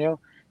San Antonio.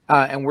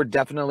 And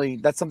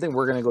that's something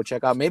we're going to go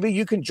check out. Maybe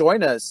you can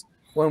join us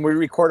when we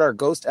record our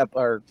ghost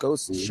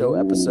show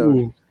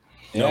episode.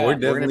 Yeah, we're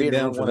definitely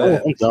down for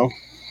that.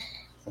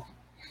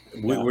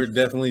 We're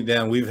definitely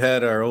down. We've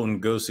had our own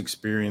ghost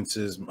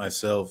experiences,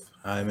 myself,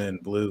 Jaime, and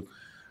Blue.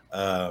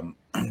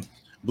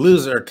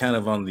 Blues are kind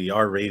of on the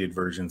R-rated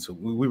version, so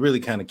we really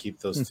kind of keep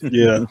those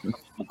two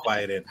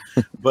quiet in.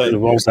 But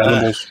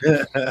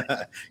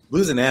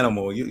Blue's an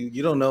animal.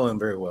 You don't know him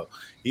very well.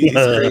 He's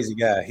a crazy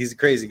guy. He's a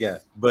crazy guy,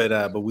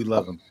 but we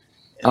love him.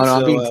 And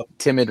I'm being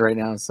timid right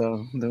now,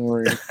 so don't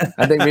worry.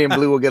 I think me and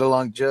Blue will get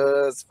along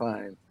just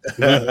fine.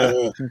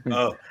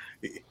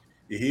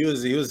 He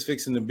was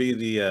fixing to be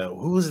the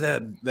who was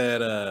that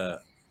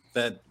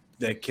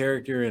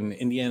character in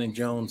Indiana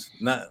Jones?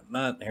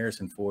 Not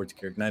Harrison Ford's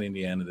character, not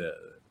Indiana, the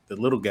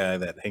little guy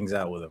that hangs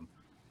out with him.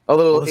 A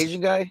little Asian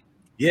guy?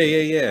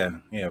 Yeah.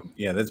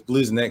 That's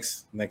Blue's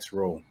next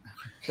role.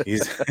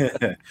 He's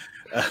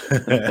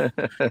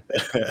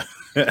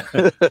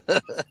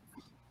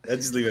I'll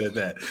just leave it at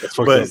that.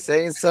 But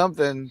saying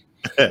something.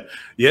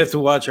 You have to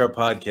watch our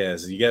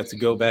podcast. You have to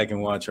go back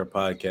and watch our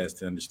podcast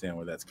to understand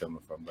where that's coming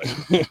from.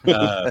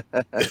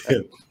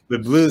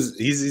 But Blues,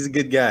 he's a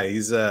good guy.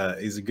 He's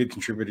a good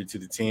contributor to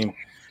the team.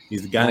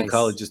 He's the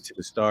gynecologist to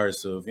the stars.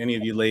 So if any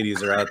of you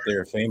ladies are out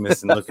there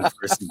famous and looking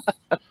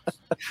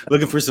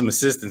for some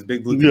assistance,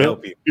 Big Blue can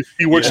help you.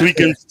 He works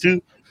weekends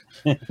too.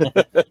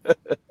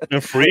 They're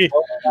free.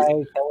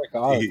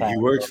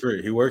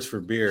 He works for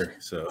beer.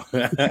 So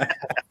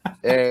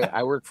hey,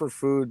 I work for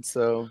food,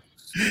 so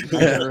I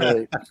can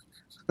relate.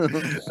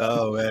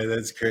 Oh man,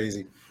 that's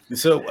crazy.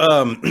 So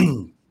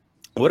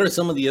what are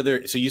some of the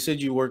other? So you said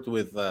you worked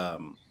with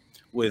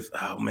with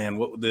oh man,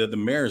 what the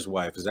mayor's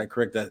wife? Is that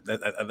correct?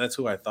 That's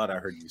who I thought I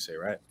heard you say,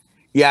 right?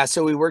 Yeah,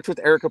 so we worked with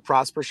Erica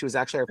Prosper. She was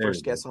actually our There first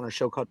we go. guest on our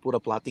show called Pura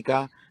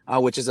Platica,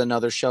 which is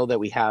another show that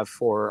we have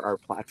for our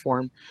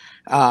platform.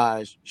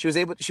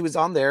 She was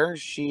on there.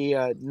 She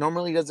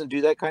normally doesn't do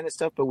that kind of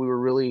stuff, but we were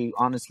really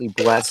honestly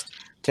blessed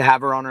to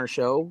have her on our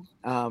show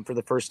for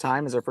the first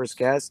time as our first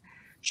guest.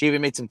 She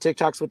even made some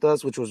TikToks with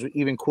us, which was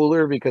even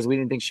cooler because we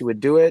didn't think she would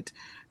do it.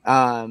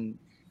 And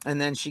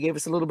then she gave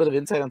us a little bit of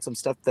insight on some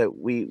stuff that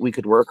we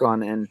could work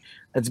on, and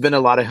it's been a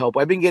lot of help.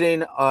 We've been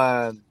getting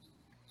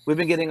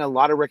a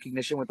lot of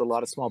recognition with a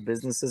lot of small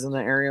businesses in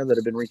the area that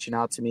have been reaching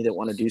out to me that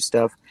want to do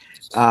stuff.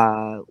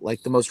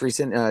 Like the most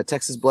recent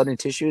Texas Blood and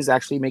Tissue is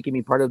actually making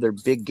me part of their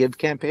Big Give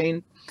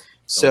campaign.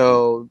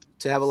 So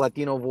to have a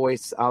Latino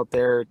voice out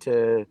there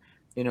to,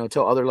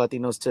 tell other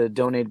Latinos to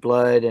donate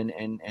blood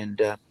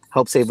and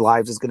help save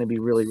lives is going to be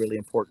really, really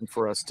important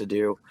for us to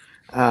do.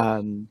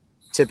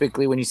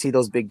 Typically, when you see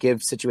those Big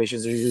Give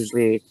situations, there's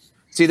usually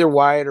it's either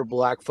white or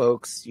black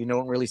folks. You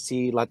don't really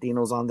see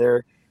Latinos on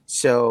there.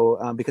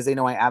 So because they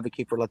know I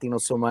advocate for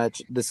Latinos so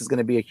much, this is going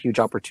to be a huge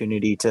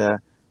opportunity to,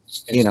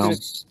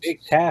 It's a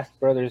big task,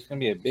 brother. It's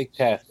going to be a big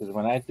task because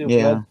when I do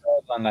blood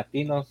draws on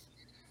Latinos,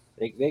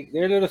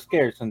 they're a little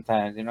scared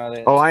sometimes.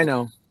 Oh, I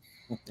know.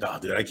 Oh,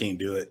 dude, I can't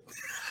do it.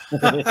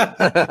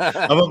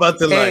 I'm about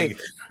to like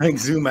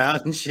zoom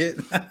out and shit.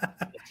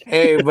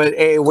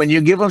 But when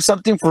you give them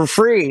something for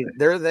free,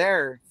 they're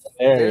there.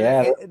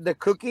 The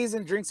cookies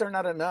and drinks are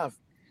not enough.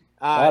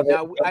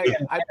 Now, I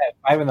at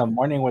 5 a.m.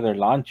 with their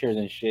lawn chairs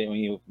and shit when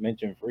you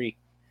mention free.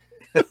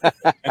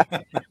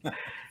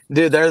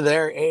 Dude, they're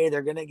there. Hey,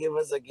 they're gonna give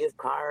us a gift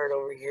card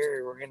over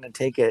here. We're gonna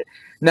take it.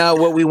 Now,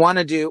 what I want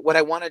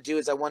to do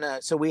is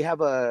so we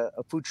have a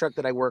food truck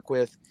that I work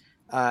with,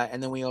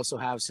 and then we also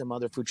have some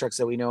other food trucks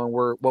that we know, and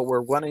what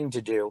we're wanting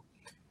to do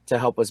to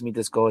help us meet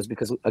this goal is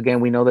because again,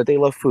 we know that they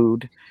love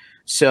food.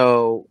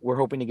 So we're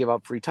hoping to give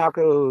out free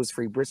tacos,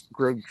 free brisket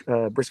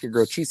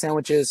grilled cheese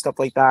sandwiches, stuff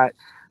like that.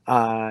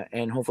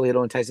 And hopefully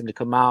it'll entice them to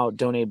come out,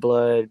 donate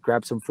blood,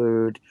 grab some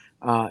food.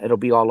 It'll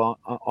be all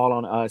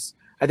on us.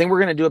 I think we're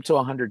going to do up to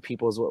 100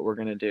 people is what we're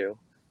going to do.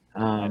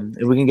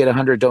 If we can get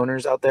 100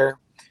 donors out there,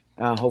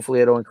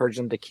 hopefully it'll encourage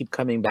them to keep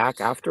coming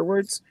back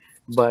afterwards.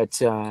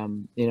 But,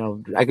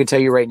 I can tell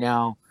you right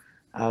now,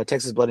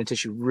 Texas Blood and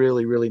Tissue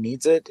really, really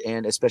needs it.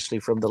 And especially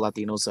from the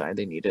Latino side,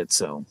 they need it.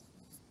 So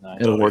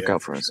it'll work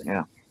out for us.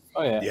 Yeah.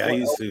 Oh, yeah. Yeah, I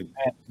used to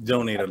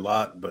donate a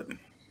lot, but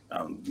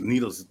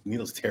needles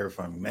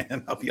terrify me,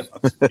 man. I'll be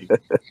honest with you.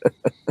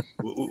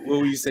 What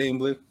were you saying,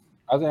 Blue?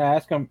 I was gonna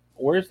ask him,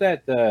 where's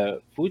that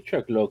food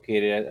truck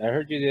located? I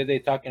heard you the other day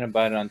talking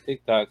about it on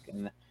TikTok,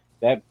 and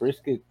that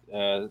brisket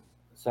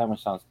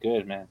sandwich sounds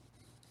good, man.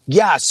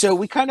 Yeah, so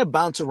we kind of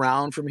bounce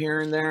around from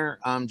here and there,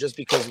 just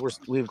because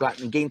we've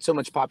gained so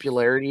much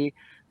popularity.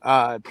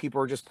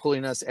 People are just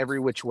pulling us every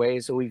which way,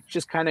 so we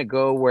just kind of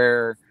go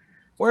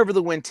wherever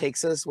the wind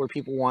takes us, where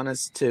people want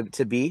us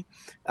to be.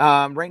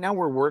 Right now,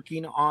 we're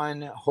working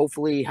on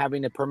hopefully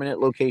having a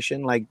permanent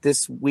location. Like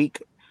this week,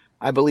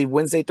 I believe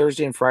Wednesday,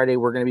 Thursday, and Friday,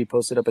 we're going to be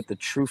posted up at the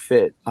True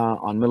Fit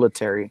on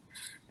Military.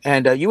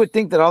 And you would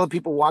think that all the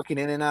people walking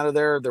in and out of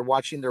there, they're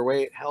watching their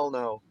weight. Hell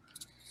no.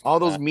 All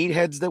those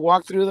meatheads that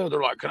walk through there,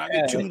 they're like, can I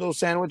get 2 of those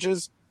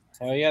sandwiches?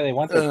 Hell yeah, they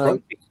want their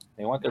protein.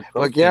 They want their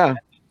protein. Like,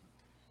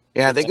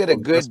 yeah, they get a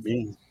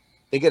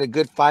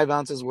good 5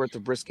 ounces worth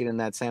of brisket in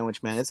that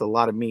sandwich, man. It's a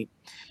lot of meat.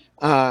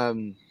 But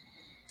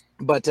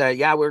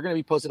we're going to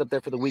be posted up there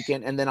for the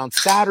weekend. And then on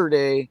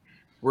Saturday,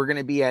 we're going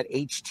to be at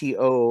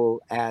HTO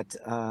at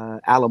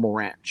Alamo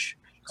Ranch.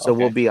 So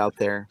we'll be out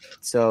there.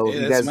 So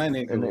you guys, my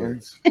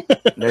neighborhood.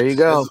 There you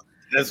go.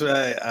 That's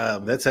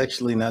what that's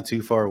actually not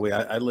too far away.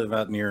 I live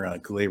out near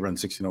Coulee Run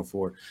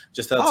 1604,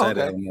 just outside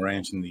Alamo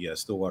Ranch in the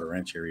Stillwater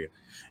Ranch area.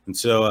 And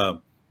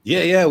so,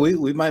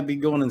 we might be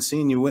going and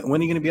seeing you. When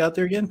are you going to be out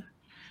there again?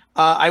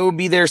 I will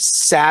be there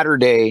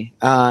Saturday.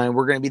 We're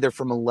going to be there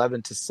from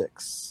 11 to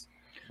 6.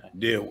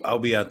 Dude, I'll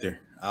be out there.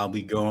 I'll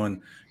be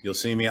going. You'll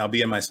see me. I'll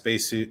be in my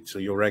spacesuit, so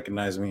you'll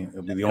recognize me.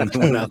 I'll be the only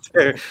one out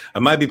there. I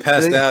might be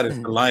passed out if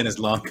the line is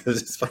long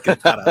because it's fucking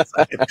hot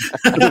outside.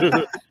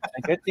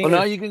 Well,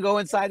 no, you can go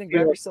inside and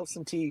grab yourself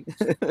some tea.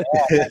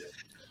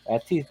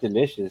 That tea's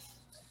delicious.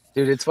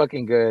 Dude, it's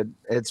fucking good.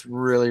 It's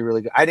really,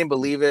 really good. I didn't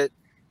believe it.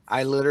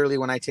 I literally,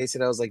 when I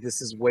tasted it, I was like,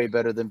 this is way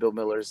better than Bill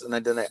Miller's. And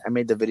I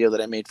made the video that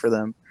I made for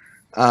them.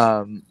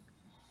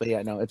 But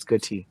yeah, no, it's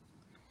good tea.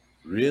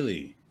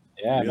 Really?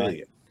 Yeah, really?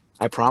 man.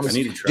 I promise.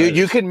 Dude,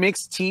 you can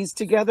mix teas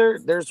together.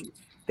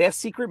 They have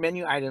secret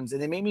menu items,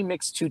 and they made me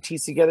mix 2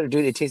 teas together.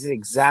 Dude, it tasted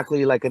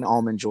exactly like an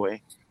Almond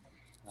Joy.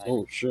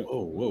 Oh, shit.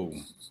 Oh, whoa.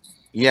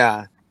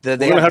 Yeah.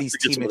 They have these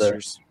tea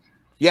mixers.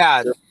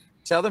 Yeah.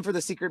 Tell them for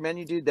the secret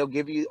menu, dude. They'll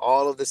give you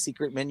all of the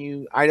secret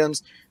menu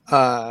items.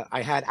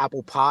 I had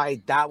apple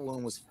pie. That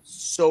one was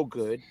so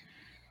good.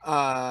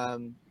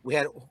 We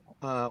had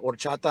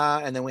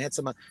horchata, and then we had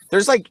some.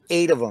 There's like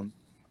 8 of them,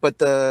 but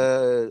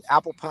the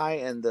apple pie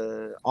and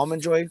the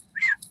Almond Joy.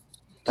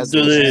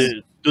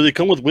 Do they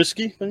come with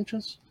whiskey, by any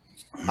chance?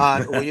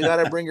 Well, you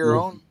gotta bring your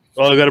own.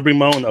 Oh, I gotta bring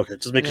my own. Okay,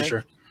 just making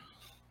sure.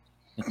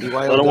 I don't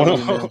BYOW,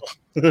 man. want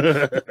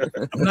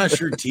to. I'm not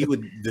sure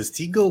does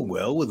tea go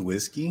well with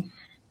whiskey?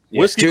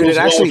 Whiskey Dude, goes it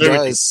well actually with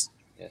everything. does.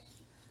 Yes.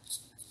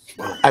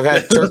 I've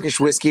had Turkish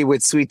whiskey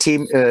with sweet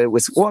tea.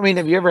 Well, I mean,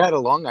 have you ever had a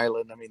Long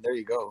Island? I mean, there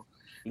you go.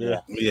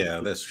 Yeah. Yeah,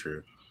 that's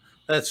true.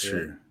 That's Yeah.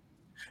 true.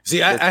 See,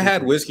 That's I had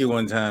true. whiskey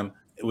one time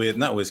with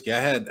not whiskey. I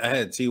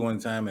had tea one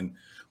time, and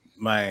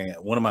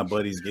one of my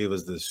buddies gave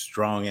us this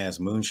strong ass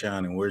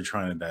moonshine, and we're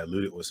trying to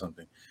dilute it with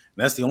something.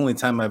 And that's the only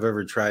time I've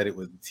ever tried it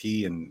with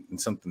tea and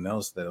something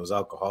else that was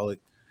alcoholic.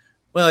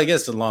 Well, I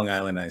guess the Long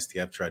Island iced tea.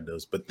 I've tried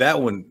those, but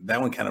that one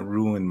kind of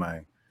ruined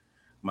my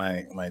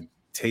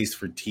taste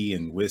for tea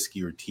and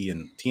whiskey or tea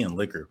and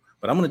liquor.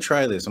 But I'm gonna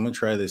try this. I'm gonna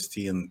try this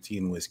tea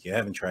and whiskey. I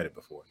haven't tried it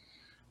before.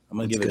 I'm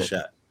gonna That's give it a good.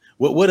 shot.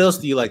 What else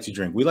do you like to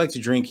drink? We like to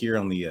drink here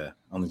on the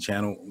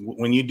channel.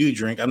 When you do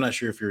drink, I'm not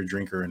sure if you're a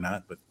drinker or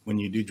not, but when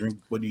you do drink,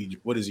 what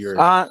is your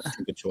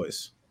drink of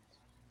choice?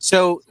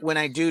 So when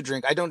I do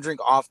drink, I don't drink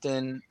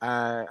often.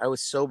 I was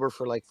sober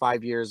for like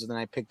 5 years, and then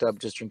I picked up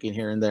just drinking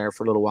here and there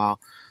for a little while.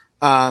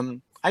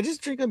 I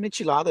just drink a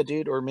michelada,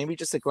 dude, or maybe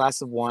just a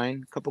glass of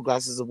wine, a couple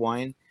glasses of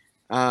wine.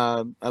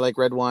 I like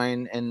red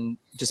wine and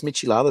just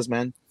micheladas,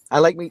 man. I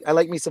like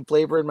me some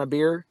flavor in my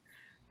beer.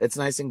 It's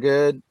nice and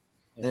good.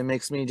 It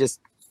makes me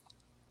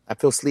I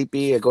feel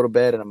sleepy. I go to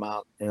bed and I'm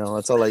out. You know,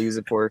 that's all I use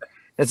it for.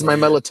 It's my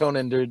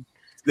melatonin, dude.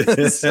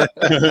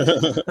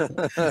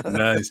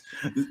 Nice.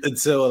 And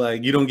so,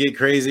 like, you don't get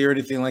crazy or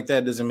anything like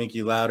that. Doesn't make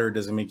you louder.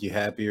 Doesn't make you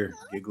happier,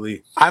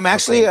 giggly. I'm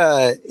actually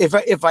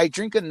if I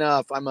drink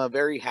enough, I'm a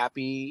very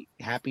happy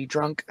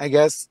drunk, I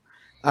guess.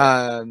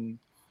 No,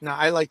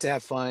 I like to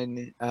have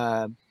fun.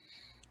 But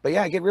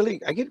yeah, I get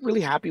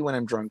really happy when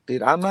I'm drunk,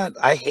 dude.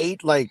 I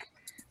hate like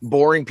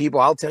boring people.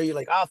 I'll tell you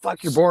like, oh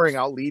fuck, you're boring.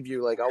 I'll leave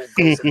you. Like I'll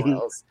go somewhere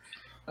else.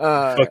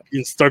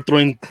 Fucking start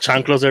throwing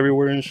chanclas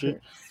everywhere and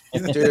shit.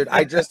 Dude,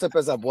 I dressed up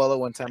as abuela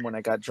one time when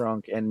I got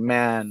drunk, and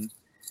man,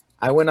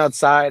 I went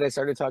outside. I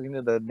started talking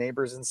to the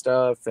neighbors and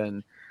stuff,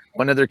 and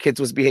one of their kids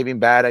was behaving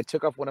bad. I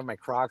took off one of my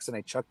Crocs and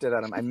I chucked it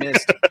at him. I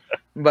missed,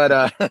 but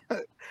I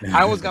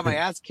almost got my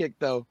ass kicked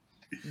though.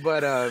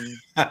 But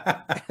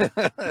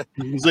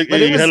It's like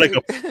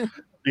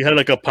you had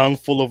like a pound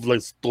full of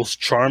like those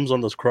charms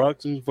on those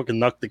Crocs and you fucking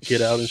knocked the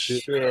kid out and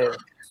shit.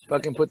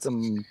 Fucking put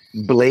some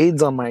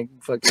blades on my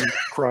fucking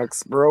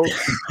Crocs, bro.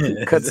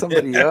 Cut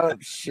somebody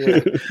up.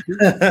 Shit.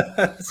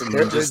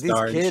 These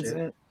kids.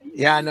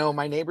 Yeah, I know.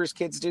 My neighbor's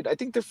kids, dude. I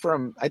think they're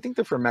from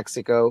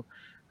Mexico.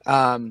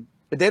 But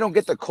they don't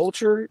get the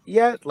culture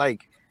yet.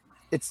 Like,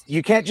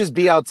 you can't just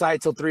be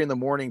outside till 3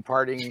 a.m.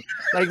 partying.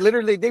 Like,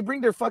 literally, they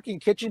bring their fucking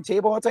kitchen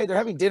table outside. They're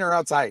having dinner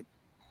outside.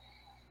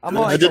 I'm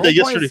like, I did that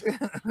yesterday.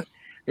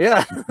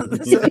 Yeah.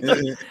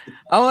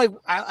 I'm like,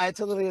 I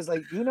told her, I was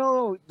like, you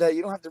know that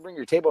you don't have to bring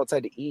your table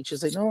outside to eat.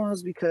 She's like, no,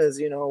 it's because,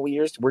 you know,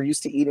 we're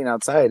used to eating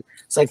outside.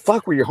 It's like,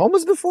 fuck, were you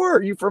homeless before? Or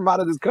are you from out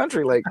of this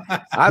country? Like,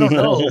 I don't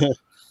know.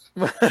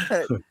 But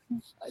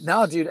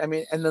no, dude, I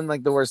mean, and then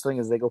like the worst thing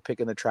is they go pick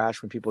in the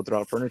trash when people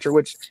throw out furniture,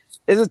 which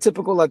is a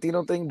typical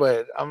Latino thing,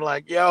 but I'm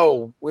like,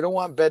 yo, we don't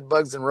want bed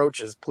bugs and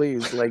roaches,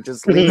 please. Like,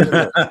 just leave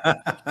it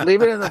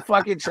in the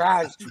fucking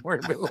trash where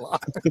it belongs.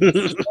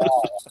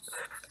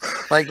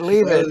 Like,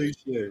 leave it.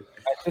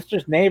 My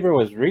sister's neighbor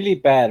was really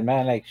bad,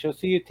 man. Like, she'll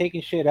see you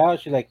taking shit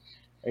out. She's like,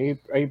 are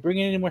you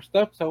bringing any more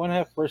stuff? So I want to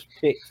have first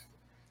picks.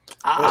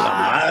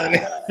 I'm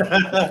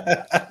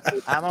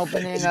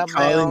opening up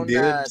my own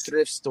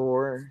thrift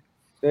store.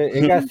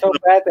 It got so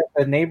bad that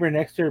the neighbor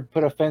next to her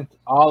put a fence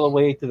all the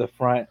way to the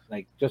front,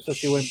 like just so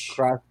she wouldn't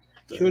cross.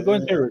 She would go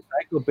into a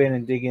recycle bin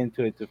and dig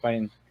into it to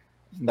find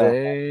stuff.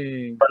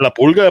 Para la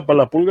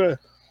pulga.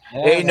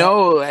 Yeah, Hey,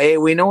 no, hey,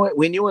 we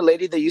knew a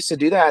lady that used to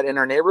do that in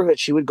our neighborhood.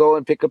 She would go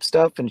and pick up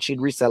stuff and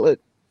she'd resell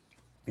it.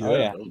 Oh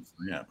yeah.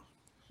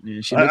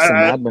 Yeah, she makes some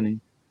mad money.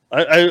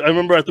 I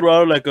remember I threw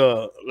out like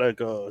a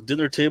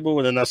dinner table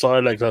and then I saw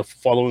it like the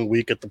following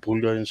week at the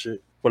pulga and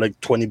shit for like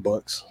 $20. I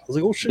was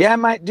like, oh shit. Yeah,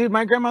 my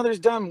grandmother's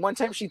dumb. One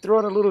time she threw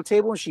out a little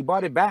table and she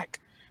bought it back,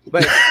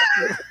 but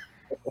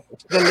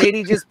the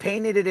lady just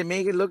painted it and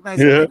made it look nice.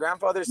 Yeah. And my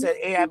grandfather said,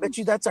 "Hey, I bet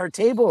you that's our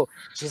table."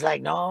 She's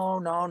like, "No,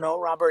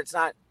 Robert, it's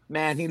not."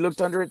 Man, he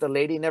looked under it. The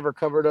lady never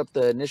covered up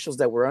the initials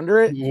that were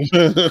under it.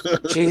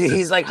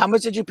 He's like, "How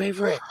much did you pay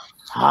for it?"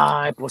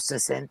 Ay, pues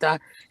 60.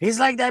 He's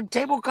like, "That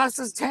table cost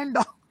us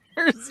 $10.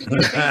 You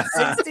paid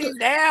 16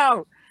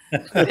 down."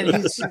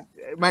 And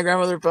my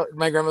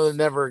grandmother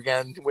never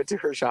again went to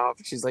her shop.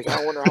 She's like,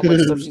 "I wonder how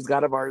much stuff she's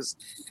got of ours."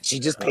 She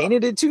just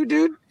painted it too,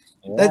 dude.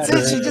 Yeah, That's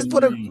it. She just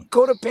put a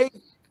coat of paint.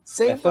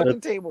 Same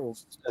fucking table.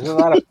 There's a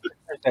lot of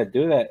that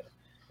do that.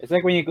 It's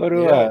like when you go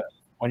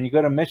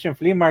to Mission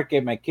Flea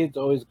Market, my kids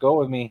always go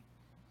with me,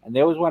 and they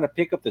always want to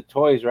pick up the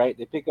toys, right?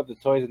 They pick up the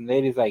toys, and the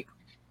lady's like,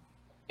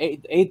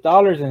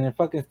 $8, and it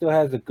fucking still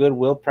has a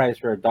Goodwill price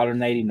for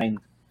 $1.99.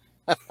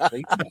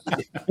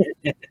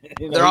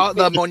 They're all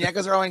the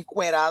muñecas are all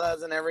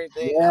encueradas and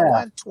everything. Yeah. I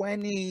want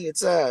 20.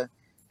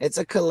 It's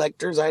a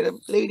collector's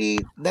item, lady.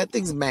 That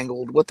thing's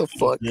mangled. What the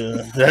fuck? Yeah,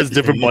 it has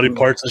different body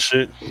parts and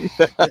shit.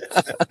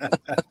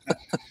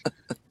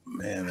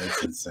 Man,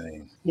 that's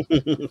insane.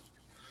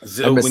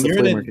 So I miss when the you're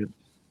flea in a market.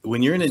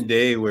 when you're in a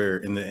day where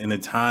in a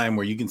time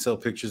where you can sell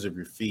pictures of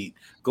your feet,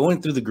 going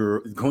through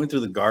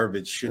the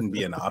garbage shouldn't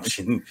be an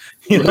option.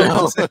 You know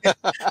No. what I'm saying?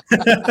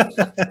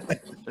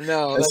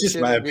 No, That's that just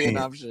my shouldn't be an opinion.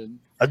 option.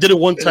 I did it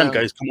one You time, know.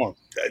 guys. Come on.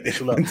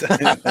 Chill out.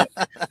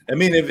 I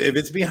mean, if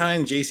it's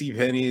behind J.C.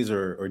 Penney's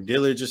or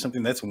Dillard's or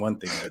something, that's one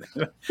thing.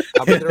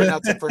 I'll be throwing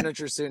out some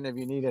furniture soon if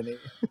you need any.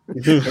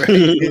 But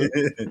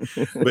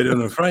in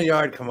the front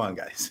yard, come on,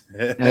 guys.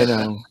 I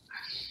know.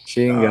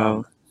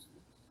 Chingo.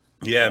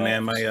 Yeah,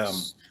 man.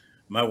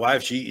 My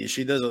wife,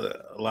 she does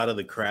a lot of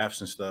the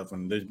crafts and stuff,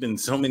 and there's been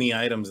so many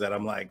items that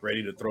I'm like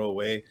ready to throw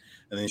away,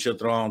 and then she'll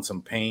throw on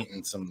some paint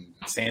and some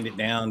sand it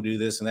down, do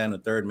this and that and the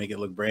third, make it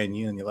look brand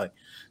new, and you're like,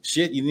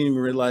 shit, you didn't even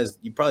realize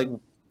I probably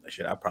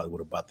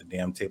would have bought the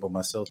damn table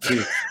myself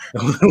too.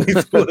 We would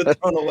have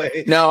thrown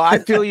away. No, I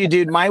feel you,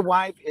 dude. My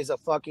wife is a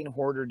fucking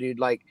hoarder, dude.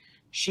 Like,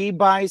 she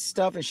buys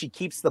stuff and she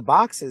keeps the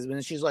boxes,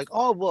 and she's like,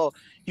 "Oh, well,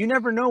 you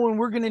never know when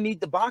we're gonna need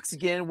the box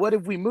again. What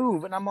if we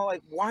move?" And I'm all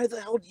like, "Why the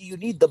hell do you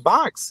need the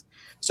box?"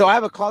 So I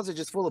have a closet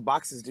just full of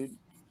boxes, dude.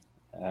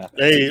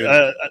 Hey,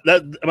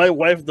 that my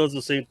wife does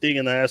the same thing,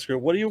 and I ask her,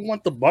 "What do you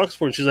want the box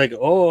for?" And she's like,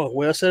 "Oh,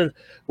 voy a hacer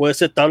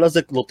tablas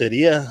de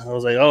lotería." I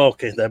was like, "Oh,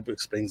 okay, that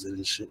explains it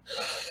and shit."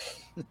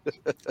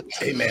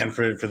 Hey, man,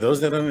 for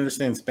those that don't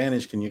understand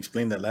Spanish, can you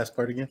explain that last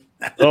part again?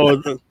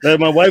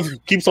 My wife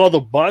keeps all the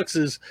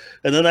boxes,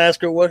 and then I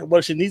ask her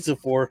what she needs it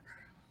for.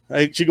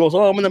 She goes,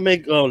 "Oh, I'm gonna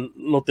make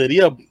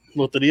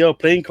loteria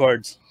playing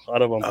cards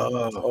out of them."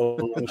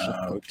 Okay.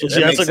 So That she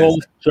has makes like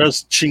sense. she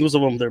has chingos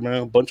of them there,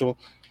 man, a bunch of them.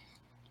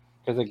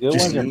 Because the good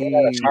ones are made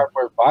out of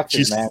cardboard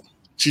boxes, man.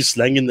 She's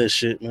slanging this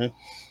shit, man,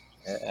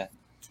 Yeah.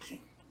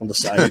 on the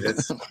side.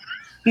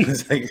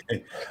 It's like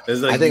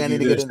I think I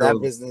need to get in that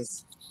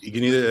business. You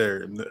can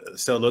either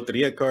sell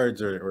loteria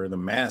cards or the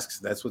masks.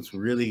 That's what's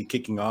really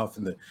kicking off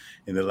in the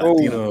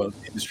Latino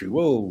industry.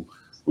 Whoa,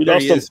 We there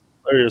lost he him. is.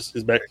 There he is.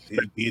 He's back.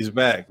 He's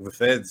back. The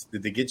feds,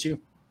 did they get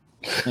you?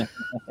 Can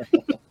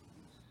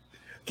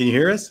you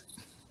hear us?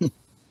 Hold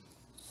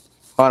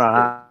on,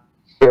 I'll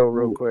go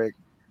real quick.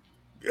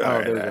 All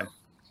right, there we all go. right.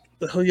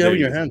 The hell you have in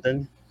your hand,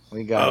 then?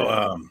 We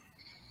got it.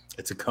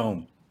 It's a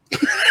comb.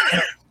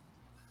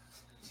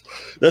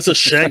 That's a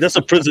shank. That's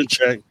a prison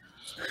shank.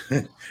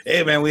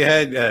 Hey, man, we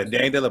had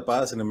Dan De La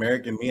Paz and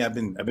American Me. I've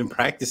been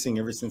practicing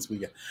ever since we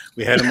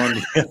had him on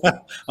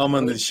the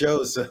on the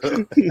show. So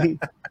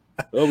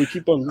Oh, we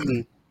keep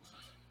on.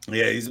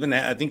 yeah, he's been.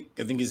 I think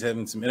he's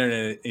having some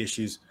internet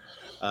issues.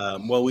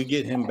 Well, we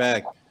get him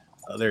back.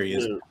 Oh, there he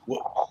is.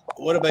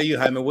 What about you,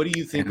 Jaime? What do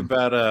you think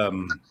about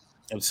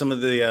some of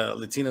the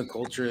Latino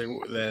culture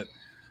that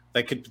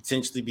could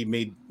potentially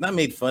be not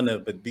made fun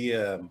of, but be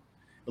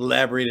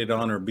elaborated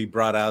on or be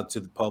brought out to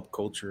the pulp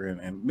culture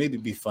and maybe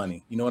be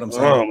funny? You know what I'm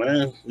saying? Oh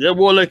man, yeah.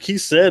 Well, like he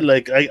said,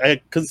 like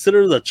I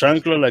consider the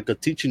chancla like a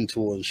teaching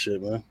tool and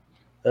shit, man.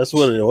 That's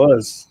what it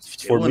was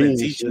for me. It wasn't a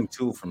teaching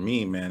tool for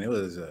me, man. It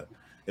was a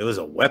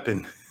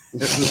weapon.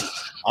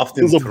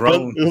 Often It was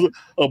thrown.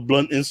 a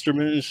blunt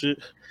instrument and shit.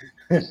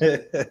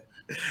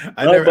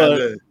 I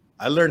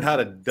learned how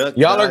to duck.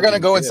 Y'all are dodge, gonna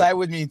and go dip. inside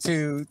with me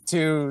to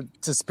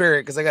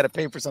Spirit because I got to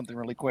pay for something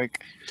really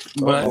quick.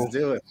 But Let's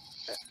do it.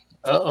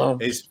 uh-oh.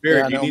 Hey,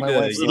 Spirit, Yeah, I know, my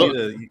wife's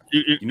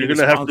You're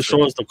gonna have to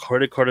show us the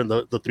credit card and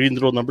the three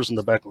little numbers in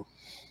the back.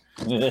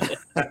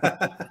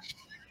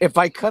 If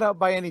I cut out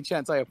by any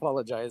chance, I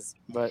apologize.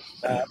 But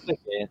I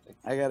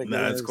gotta.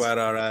 No, it's quite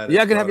all right.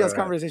 Yeah, I can have this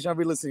conversation. I'll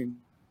be listening.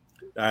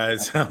 All right,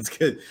 sounds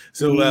good.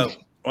 So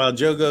while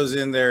Joe goes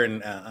in there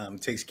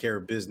and takes care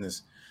of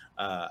business,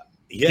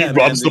 He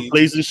robs the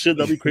place and shit.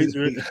 That'd be crazy,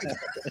 right?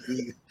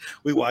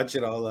 We watch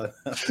it all. All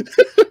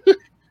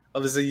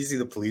of a sudden, you see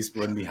the police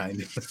run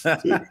behind him.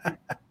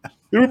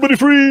 Everybody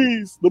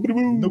freeze! Nobody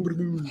move! Nobody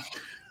move.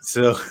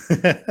 So,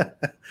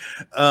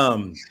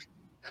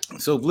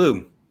 so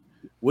Blue,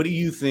 what do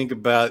you think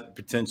about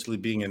potentially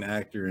being an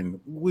actor? And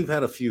we've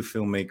had a few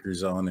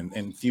filmmakers on,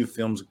 and few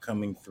films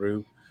coming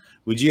through.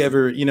 Would you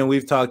ever,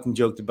 we've talked and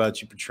joked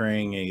about you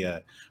portraying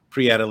a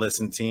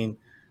pre-adolescent teen.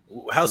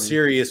 How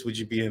serious would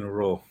you be in a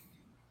role?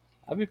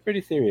 I'd be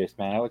pretty serious,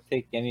 man. I would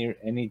take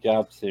any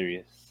job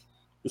serious.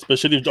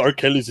 Especially if R.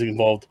 Kelly's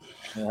involved.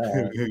 He's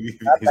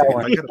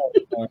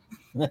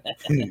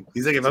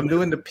like, if I'm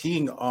doing the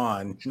peeing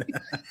on.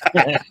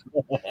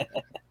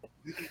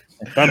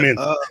 I mean,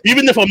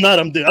 even if I'm not,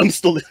 I'm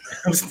still in.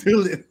 I'm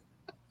still in.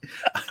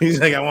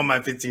 He's like, I want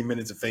my 15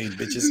 minutes of fame,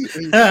 bitches.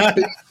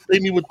 Pay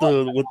me with what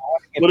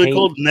are they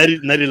called?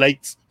 Natty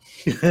lights.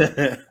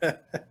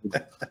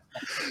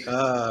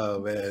 Oh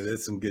man,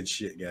 that's some good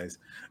shit, guys.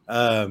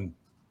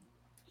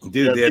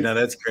 Dude, yeah, no,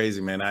 that's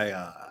crazy, man.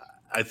 I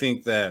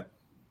think that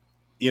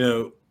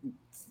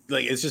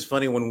like it's just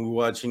funny when we're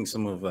watching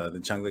some of the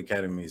Chancla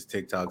Academy's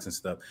TikToks and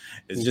stuff.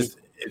 It's just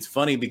it's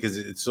funny because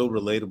it's so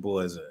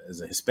relatable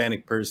as a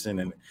Hispanic person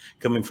and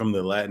coming from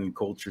the Latin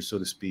culture, so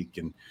to speak,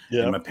 and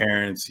my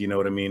parents, you know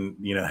what I mean,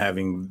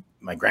 having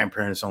my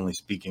grandparents only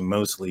speaking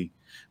mostly.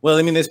 Well,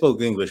 I mean, they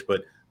spoke English,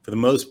 but for the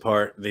most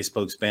part, they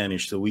spoke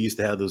Spanish. So we used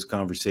to have those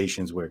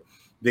conversations where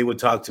they would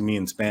talk to me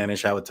in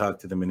Spanish. I would talk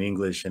to them in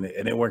English, and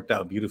it worked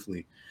out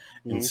beautifully.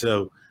 Mhm. And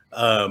so,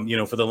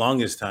 for the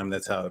longest time,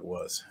 that's how it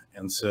was.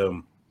 And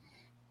so,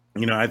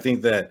 I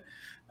think that,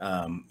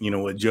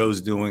 what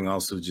Joe's doing,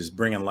 also just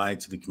bringing light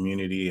to the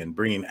community and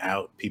bringing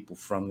out people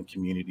from the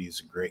community, is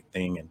a great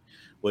thing. And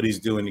what he's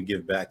doing to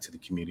give back to the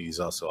community is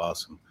also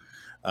awesome.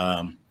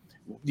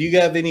 Do you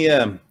have any?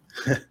 I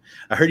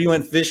heard you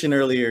went fishing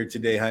earlier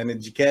today, Jaime.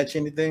 Did you catch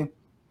anything?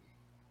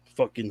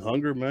 Fucking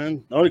hunger,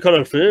 man. I only caught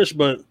a fish,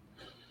 but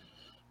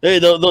hey,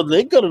 the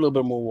lake got a little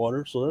bit more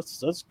water, so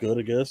that's good,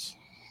 I guess.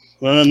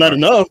 Well, not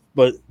enough,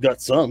 but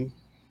got some.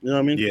 You know what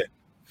I mean? Yeah.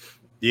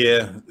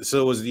 Yeah.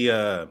 So is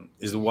the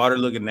water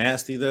looking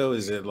nasty though?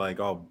 Is it like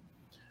all,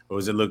 or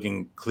is it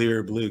looking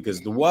clear blue?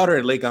 Because the water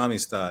at Lake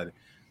Amistad,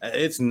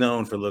 it's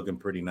known for looking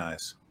pretty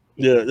nice.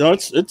 Yeah, no,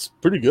 it's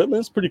pretty good, man.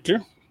 It's pretty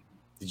clear.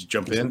 Did you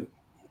jump in?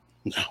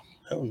 No,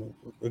 I don't know.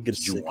 I'll get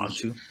Did you sick want and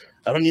to? shit.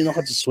 I don't even know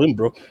how to swim,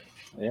 bro.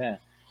 Yeah.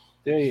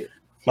 Dude,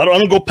 I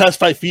don't go past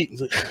 5 feet,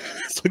 so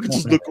I can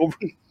just look over.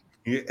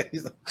 Yeah.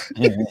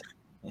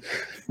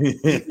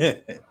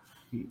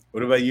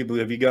 What about you, Blue?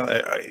 Have you gone?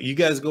 Are you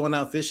guys going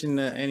out fishing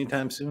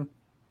anytime soon?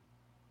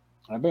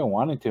 I've been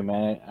wanting to,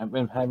 man. I've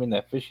been having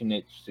that fishing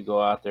itch to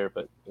go out there,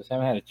 but just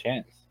haven't had a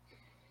chance.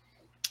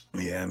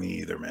 Yeah, me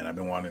either, man. I've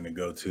been wanting to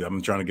go too.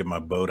 I'm trying to get my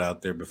boat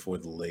out there before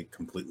the lake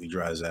completely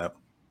dries out.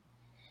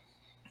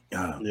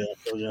 Yeah,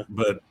 oh, yeah.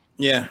 But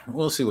yeah,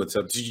 we'll see what's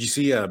up. Did you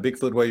see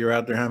Bigfoot while you were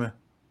out there, Jaime?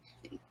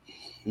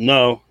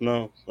 No.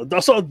 I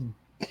saw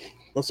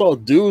a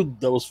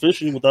dude that was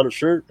fishing without a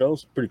shirt. That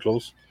was pretty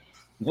close.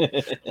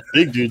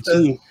 Big dude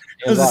too.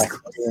 Yeah, like,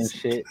 and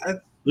shit.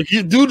 Like,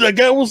 dude, that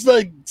guy was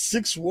like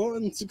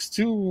 6'1",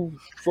 6'2",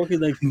 fucking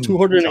like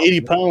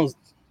 280 pounds,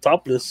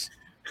 topless.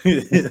 I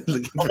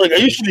was like,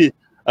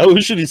 I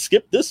usually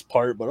skip this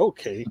part, but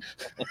okay.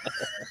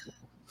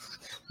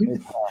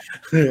 Like,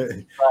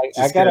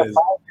 I gotta find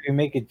you to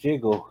make it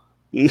jiggle.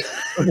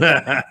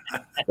 I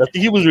think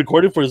he was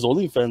recording for his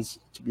OnlyFans,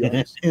 to be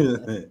honest.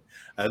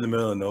 Out in the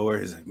middle of nowhere,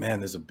 he's like, "Man,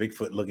 there's a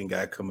Bigfoot looking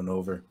guy coming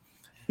over."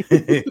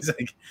 he's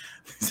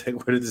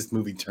like, "Where did this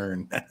movie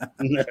turn?"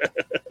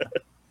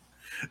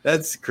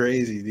 That's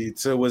crazy, dude.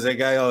 So was that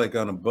guy all like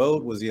on a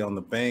boat? Was he on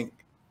the bank?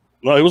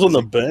 No, he was on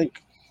the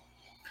bank.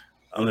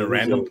 On the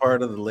random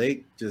part of the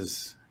lake,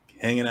 just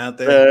hanging out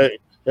there?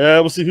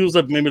 Yeah, he was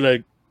like maybe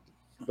like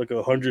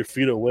 100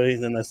 feet away,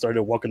 and then I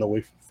started walking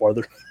away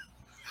farther.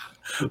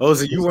 Oh,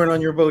 so you weren't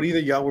on your boat either?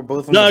 Y'all were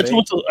both on No, the I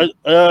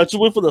bank? just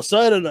went for the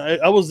side, and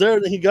I was there,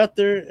 and he got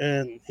there,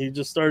 and he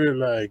just started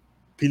like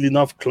peeling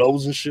off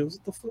clothes and shit.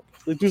 What the fuck?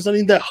 Like, dude, it's not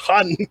even that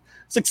hot.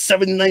 It's like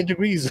 79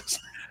 degrees.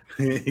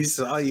 He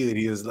saw you and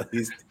he was like,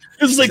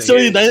 It's like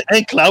 79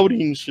 and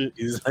cloudy and shit.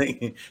 He's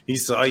like, he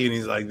saw you and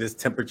he's like, this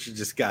temperature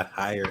just got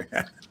higher.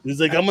 He's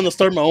like, I'm gonna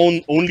start my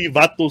own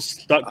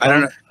OnlyVatos.com. I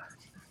don't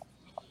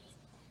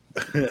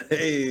know.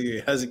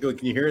 Hey, how's it going?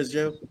 Can you hear us,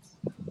 Joe?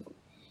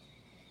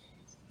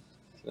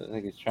 So,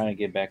 like it's trying to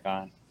get back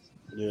on.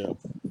 Yeah.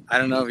 I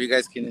don't know if you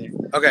guys can hear.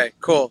 Okay,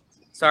 cool.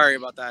 Sorry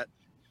about that.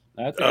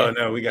 That's Oh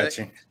okay. no, we got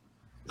you.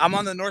 I'm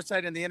on the north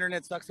side and the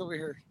internet sucks over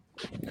here.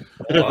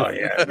 Oh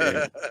yeah,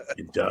 man.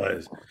 It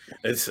does.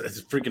 It's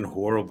freaking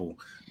horrible.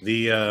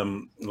 The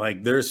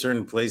like there are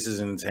certain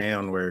places in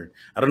town where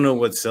I don't know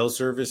what cell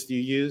service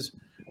you use,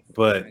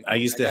 but I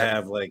used to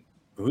have like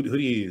who do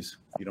you use?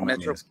 If you don't mind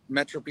me asking.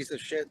 Metro piece of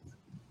shit.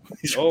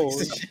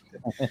 Oh.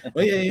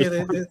 Well, yeah,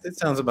 that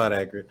sounds about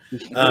accurate.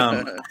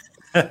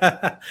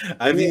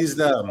 I've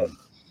used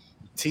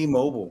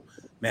T-Mobile.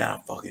 Man, I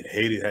fucking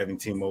hated having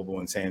T-Mobile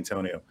in San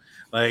Antonio.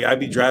 Like I'd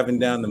be driving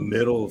down the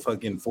middle of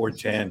fucking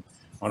 410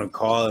 on a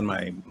call in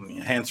my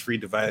hands-free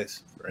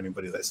device for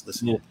anybody that's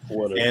listening.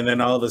 Whatever. And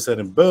then all of a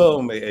sudden,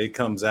 boom, it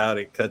comes out,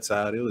 it cuts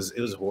out. It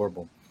was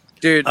horrible.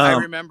 Dude, I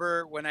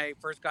remember when I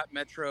first got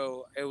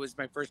Metro, it was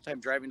my first time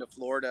driving to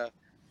Florida,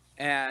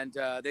 and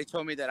they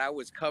told me that I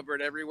was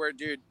covered everywhere.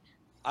 Dude,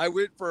 I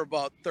went for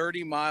about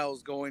 30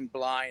 miles going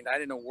blind. I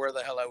didn't know where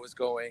the hell I was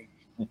going.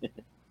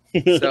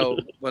 So,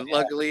 but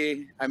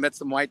luckily, I met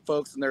some white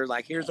folks, and they're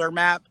like, here's our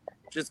map.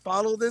 Just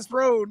follow this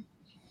road.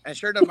 And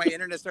sure enough, my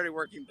internet started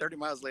working 30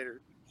 miles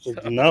later.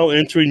 Now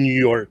entering New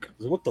York.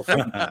 What the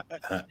fuck?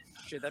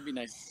 Shit, that'd be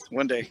nice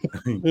one day.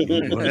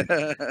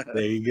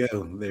 There you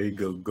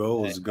go.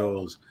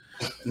 Goals.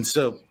 And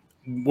so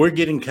we're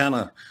getting kind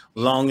of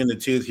long in the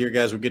tooth here,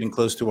 guys. We're getting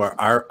close to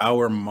our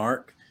hour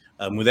mark.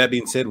 With that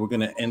being said, we're going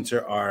to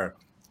enter our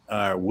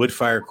wood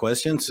fire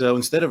questions. So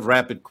instead of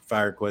rapid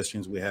fire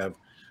questions, we have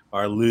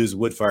our Lou's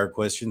wood fire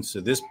questions.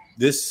 So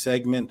this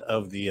segment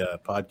of the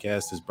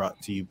podcast is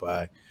brought to you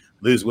by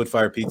Lou's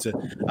Woodfire Pizza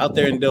out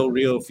there in Del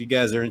Rio. If you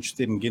guys are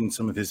interested in getting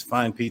some of his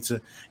fine pizza,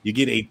 you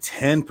get a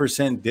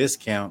 10%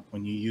 discount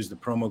when you use the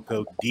promo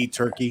code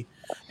DTurkey,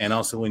 and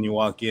also when you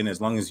walk in, as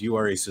long as you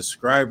are a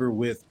subscriber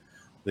with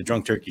the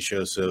Drunk Turkey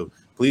Show. So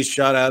please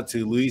shout out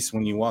to Luis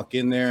when you walk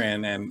in there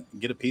and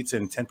get a pizza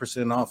and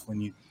 10% off when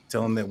you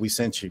tell him that we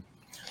sent you.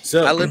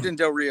 So I lived in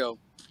Del Rio.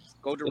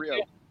 Go to Rio.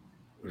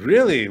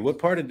 Really? What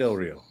part of Del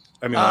Rio?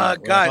 I mean,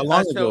 God, how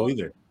long so- ago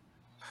either?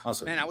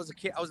 Also, Man, I was a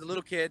kid. I was a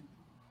little kid.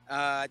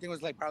 I think it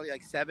was like probably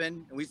like 7.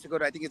 And we used to go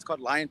to, I think it's called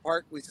Lion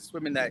Park. We used to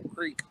swim in that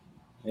creek.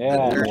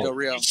 Yeah, There in Del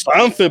Rio.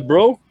 Sanfit,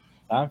 bro.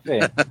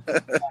 Sanfit.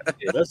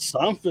 That's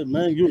Sanfit,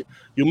 man.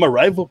 You my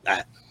rival.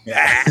 Ah.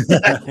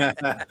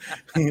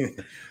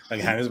 Like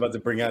Jaime's about to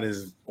bring out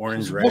his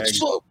orange rag.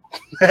 What's up?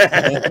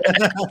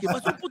 ¿Qué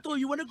pasó, puto?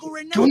 You want to go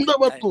right now? ¿Qué onda,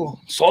 vato?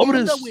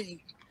 Sobres.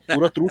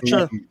 Pura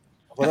trucha.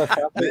 Puro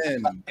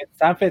Man.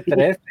 Sanfit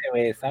 13,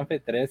 güey.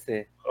 Sanfit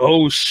 13.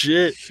 Oh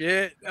shit.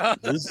 Shit.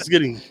 This is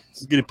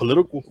getting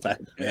political.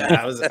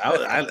 Yeah,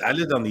 I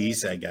lived on the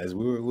east side, guys.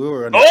 We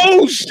were on the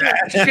Oh shit.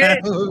 Shit.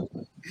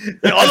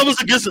 Hey, all of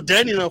us against the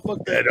Danny now.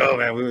 Fuck that. no,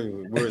 man, we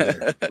were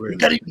there. We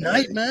gotta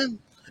unite, man.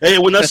 Hey,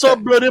 when I saw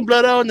Blood In,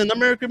 Blood Out and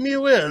American Me,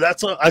 yeah,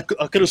 that's all, I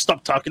could have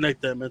stopped talking like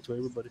that, man, to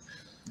everybody.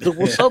 So,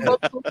 what's up,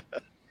 vato?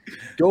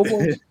 Yo,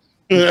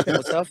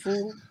 What's up,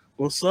 fool?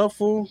 what's up,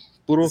 fool?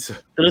 Puro 3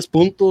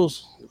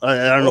 puntos.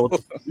 I don't know.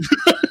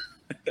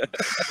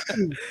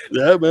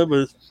 Yeah, man,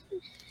 but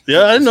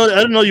yeah, I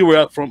didn't know you were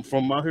out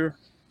from out here.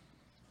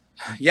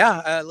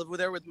 Yeah, I live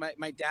there with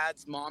my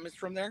dad's mom is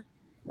from there.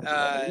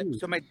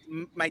 So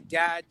my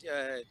dad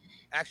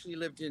actually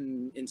lived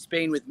in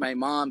Spain with my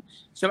mom.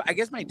 So I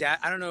guess my dad,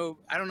 I don't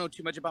know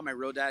too much about my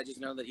real dad. I just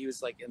know that he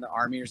was like in the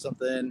army or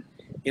something.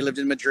 He lived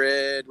in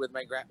Madrid with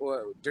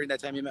during that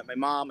time he met my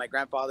mom, my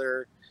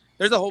grandfather.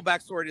 There's a whole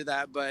backstory to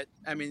that, but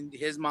I mean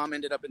his mom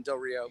ended up in Del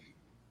Rio.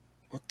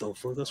 What the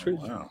fuck? That's crazy.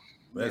 Wow,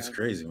 that's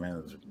crazy,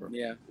 man.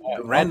 Yeah.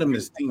 The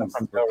randomest things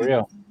From Del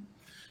Rio.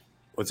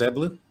 What's that,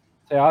 Blue?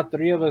 Say all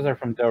 3 of us are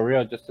from Del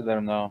Rio, just to let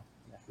them know.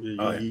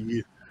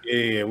 Yeah.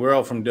 Yeah, we're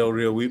all from Del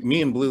Rio.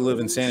 Me and Blue live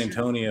in San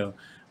Antonio.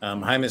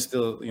 Jaime's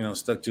still,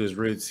 stuck to his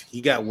roots. He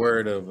got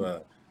word of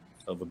a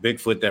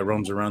Bigfoot that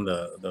roams around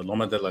the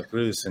Loma de la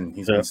Cruz, and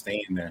he's been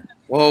staying there.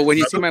 Well, when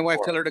you see my wife,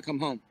 tell her to come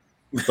home.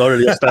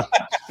 Already está.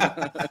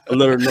 I'll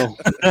let her know.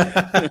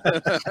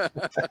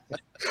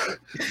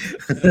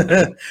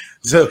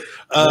 So,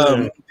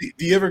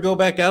 do you ever go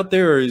back out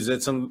there, or is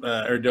that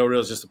or Del Rio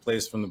is just a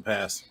place from the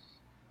past?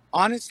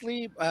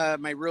 Honestly,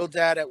 my real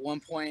dad at one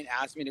point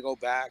asked me to go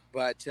back,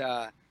 but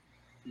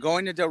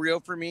going to Del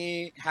Rio for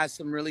me has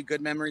some really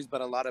good memories,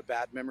 but a lot of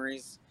bad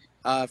memories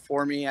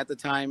for me at the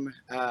time.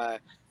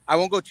 I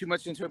won't go too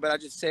much into it, but I'll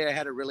just say I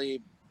had a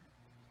really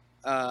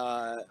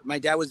my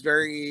dad was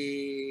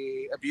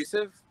very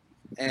abusive,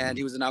 and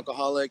he was an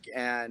alcoholic,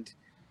 and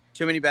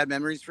too many bad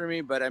memories for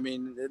me. But I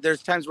mean,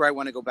 there's times where I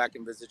want to go back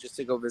and visit, just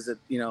to go visit,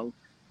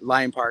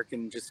 Lion Park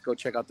and just go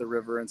check out the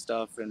river and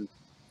stuff. And,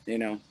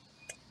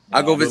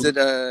 I'll go visit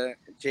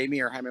Jamie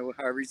or Jaime,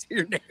 however you say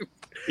your name.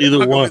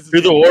 Either one.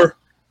 Either or.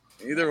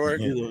 Either or.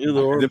 Either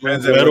or. It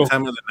depends on what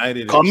time of the night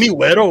it is. Call me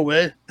Güero,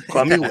 güey.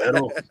 Call me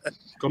Güero.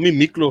 Call me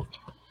Miklo.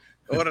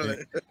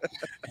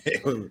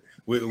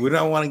 We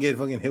don't want to get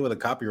fucking hit with a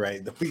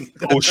copyright.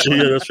 Oh shit,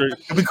 yeah, that's right.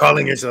 You'll be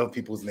calling yourself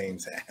people's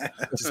names.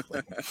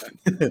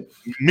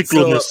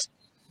 Miklo-ness.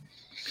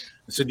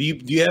 So do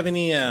you have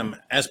any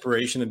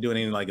aspiration of doing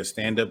any like a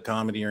stand-up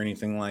comedy or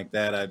anything like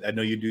that? I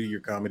know you do your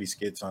comedy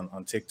skits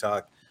on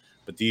TikTok,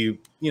 but do you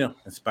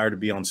aspire to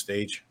be on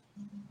stage?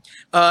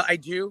 I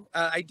do.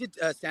 I did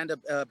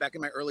stand-up back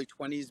in my early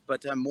 20s,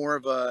 but more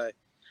of a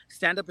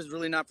stand-up is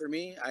really not for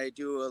me. I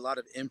do a lot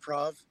of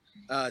improv.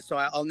 So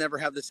I'll never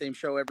have the same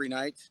show every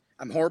night.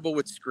 I'm horrible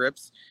with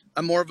scripts.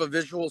 I'm more of a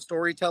visual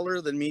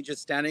storyteller than me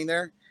just standing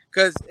there.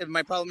 Because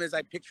my problem is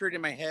I picture it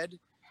in my head,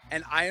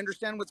 and I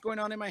understand what's going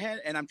on in my head,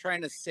 and I'm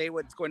trying to say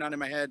what's going on in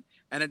my head,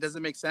 and it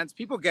doesn't make sense.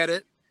 People get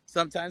it.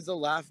 Sometimes they'll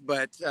laugh,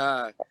 but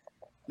no,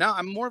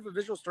 I'm more of a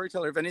visual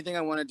storyteller. If anything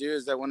I want to do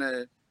is I want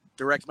to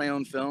direct my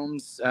own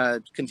films,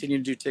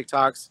 continue to do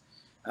TikToks,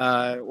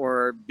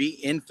 or be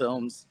in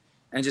films,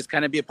 and just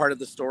kind of be a part of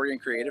the story and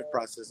creative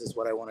process is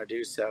what I want to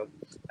do. So,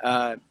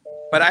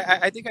 but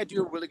I think I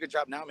do a really good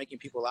job now making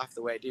people laugh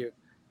the way I do.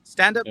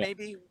 Stand up,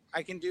 maybe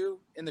I can do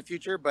in the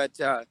future, but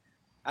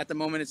at the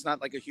moment, it's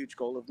not like a huge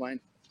goal of mine.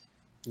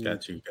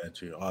 Got you.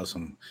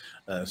 Awesome.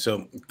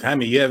 So,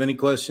 Jaime, you have any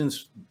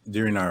questions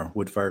during our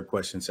Woodfire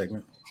question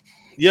segment?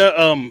 Yeah,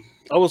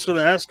 I was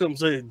gonna ask him,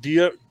 say,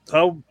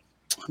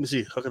 let me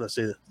see, how can I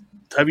say that?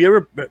 Have you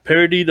ever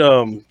parodied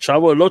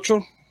Chavo el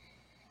Ocho?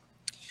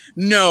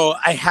 No,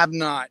 I have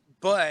not,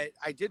 but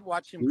I did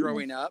watch him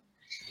growing up,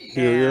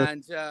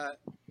 and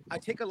I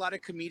take a lot of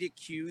comedic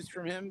cues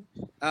from him.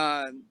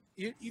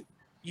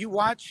 You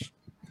watch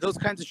those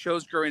kinds of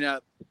shows growing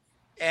up,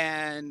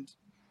 and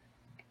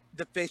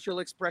the facial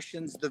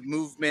expressions, the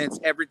movements,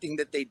 everything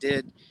that they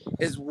did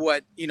is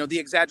what, the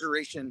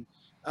exaggeration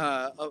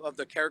of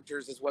the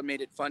characters is what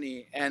made it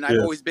funny. And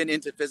I've always been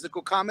into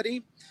physical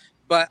comedy,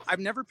 but I've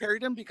never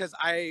parodied him because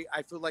I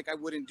feel like I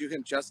wouldn't do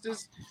him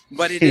justice.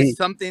 But it is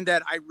something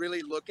that I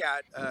really look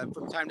at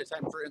from time to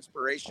time for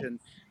inspiration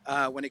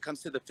when it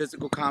comes to the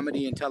physical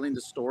comedy and telling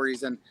the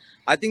stories. And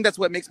I think that's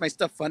what makes my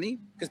stuff funny,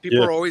 because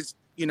people are always,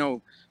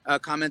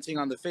 commenting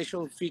on the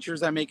facial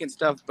features I make and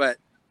stuff. But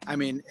I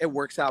mean, it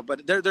works out.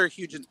 But they're a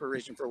huge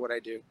inspiration for what I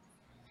do.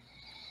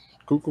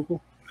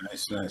 Cool.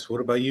 Nice.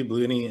 What about you,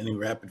 Blue? Any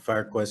rapid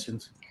fire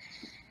questions?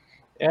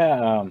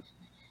 Yeah.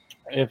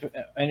 if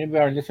any of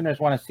our listeners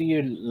want to see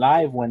you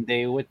live one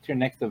day, what's your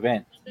next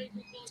event?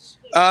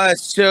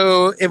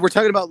 So if we're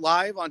talking about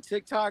live on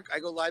TikTok, I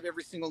go live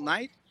every single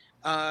night.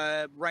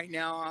 Right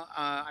now,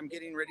 I'm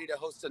getting ready to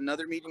host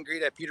another meet and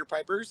greet at Peter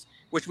Piper's,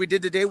 which we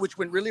did today, which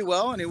went really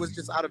well, and it was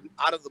just out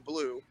of the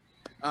blue.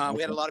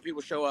 We had a lot of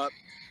people show up.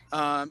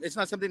 It's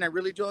not something I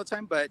really do all the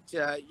time, but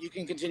you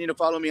can continue to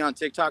follow me on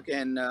TikTok,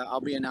 and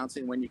I'll be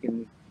announcing when you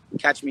can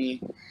catch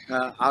me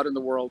out in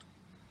the world.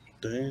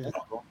 Damn.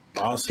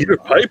 Awesome. Peter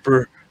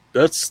Piper.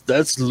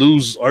 That's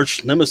Lou's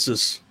arch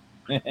nemesis.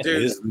 It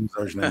is Lou's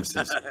arch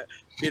nemesis.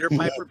 Peter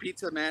Piper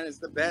pizza, man, is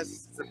the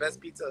best. It's the best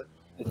pizza.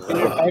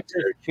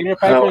 Peter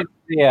Piper,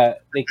 yeah,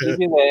 they give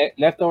you the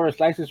leftover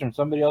slices from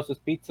somebody else's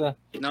pizza.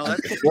 No,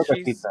 that's Your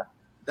cheese. pizza.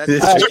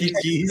 That's Chuck E.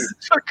 Cheese.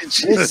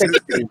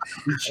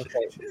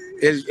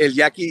 El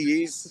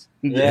Yaki's.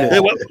 Yeah. Hey,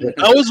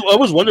 I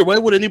was wondering, why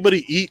would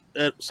anybody eat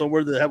at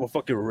somewhere that have a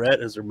fucking rat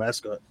as their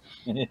mascot?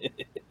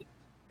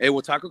 Hey,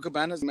 well, Taco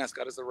Cabana's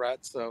mascot is a rat,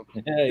 so.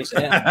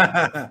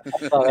 Yeah.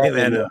 Hey,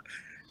 man, the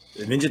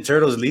Ninja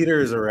Turtles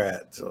leader is a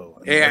rat.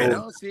 So Hey, I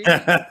know, see?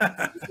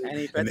 And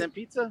he fed them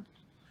pizza.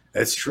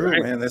 That's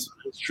true, man. That's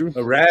true.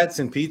 Rats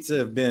and pizza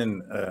have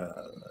been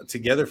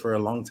together for a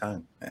long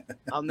time.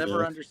 I'll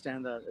never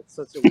understand that. It's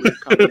such a weird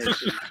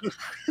combination.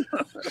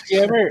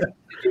 You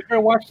ever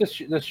watch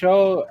the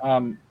show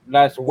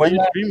last Why are you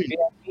week?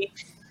 screaming?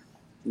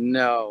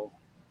 No.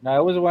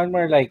 No, it was the one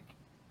where like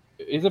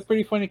he's a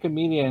pretty funny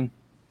comedian,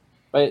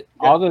 but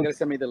You all gotta the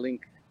send me the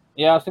link.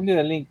 I'll send you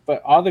the link.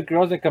 But all the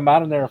girls that come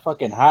out and they're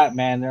fucking hot,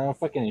 man. They're all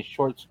fucking in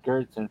short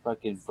skirts and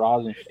fucking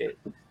bras and shit.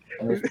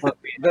 And it's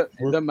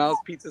The mouse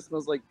pizza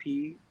smells like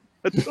pee.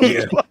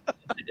 Yeah.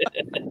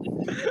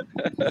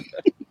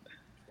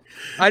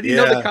 I didn't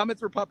know the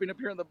comments were popping up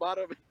here on the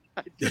bottom.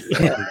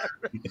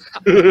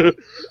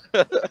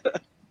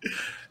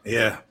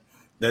 Yeah,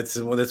 that's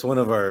one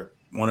of our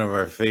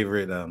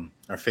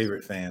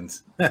favorite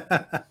fans.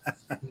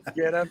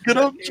 Get up.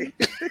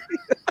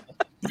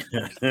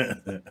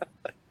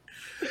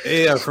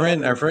 Hey, our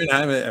friend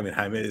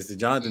Jaime is the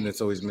Jonathan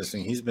that's always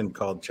missing. He's been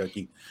called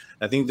Chucky.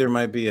 I think there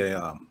might be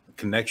a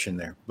connection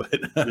there, but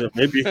Yeah,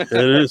 maybe it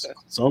is.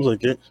 Sounds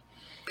like it.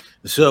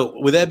 So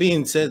with that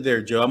being said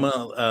there, Joe, I'm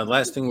gonna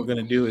last thing we're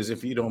gonna do is,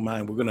 if you don't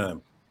mind, we're gonna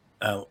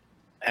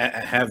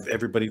have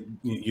everybody,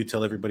 you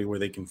tell everybody where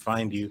they can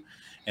find you.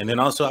 And then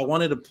also I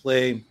wanted to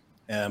play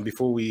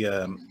before we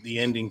the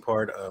ending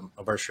part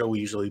of our show, we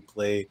usually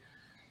play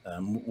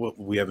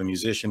we have a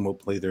musician, we'll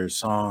play their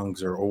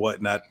songs or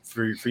whatnot.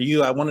 For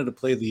you, I wanted to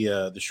play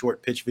the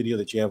short pitch video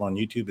that you have on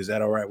YouTube. Is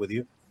that all right with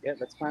you? Yeah,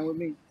 that's fine with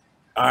me.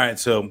 All right,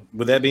 so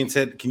with that being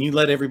said, can you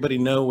let everybody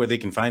know where they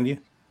can find you?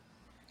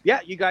 Yeah,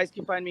 you guys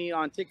can find me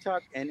on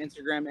TikTok and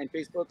Instagram and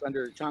Facebook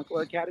under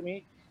Chancla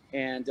Academy,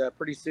 and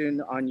pretty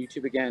soon on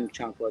YouTube again,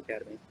 Chancla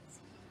Academy.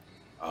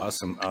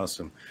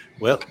 Awesome.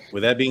 Well,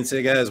 with that being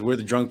said, guys, we're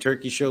the Drunk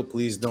Turkey Show.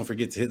 Please don't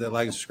forget to hit that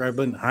like and subscribe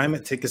button. Jaime,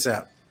 take us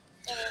out.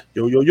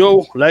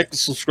 Yo, like and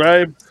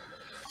subscribe.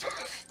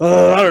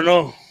 I don't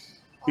know,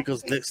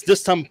 because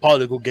this time I'll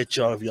probably go get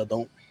y'all if y'all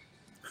don't.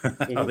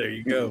 Oh, there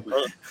you go.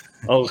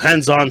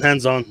 Hands on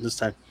this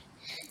time.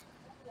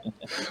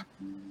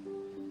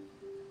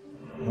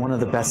 One of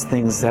the best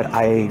things that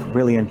I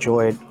really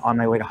enjoyed on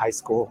my way to high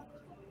school,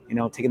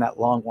 taking that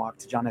long walk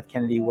to John F.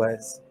 Kennedy,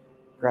 was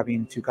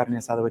grabbing 2 carne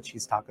asada with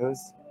cheese tacos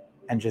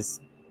and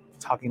just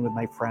talking with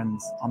my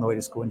friends on the way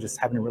to school and just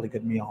having a really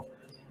good meal.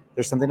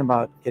 There's something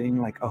about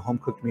getting like a home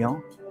cooked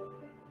meal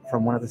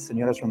from one of the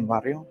señoras from the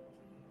barrio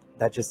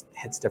that just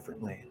hits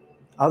differently.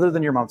 Other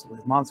than your mom's food.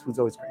 Mom's food's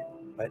always great,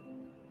 but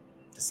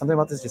just something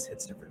about this just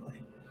hits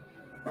differently.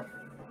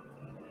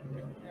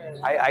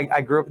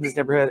 I grew up in this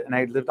neighborhood and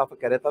I lived off of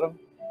Querétaro,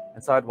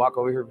 and so I'd walk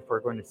over here before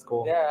going to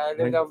school. Yeah, I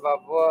lived on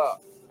Balboa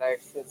like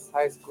since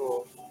high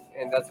school,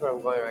 and that's where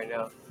I'm going right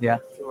now. Yeah.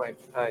 To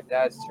my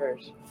dad's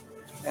church,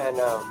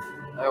 and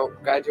I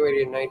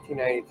graduated in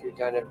 1992,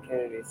 John F.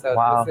 Kennedy. So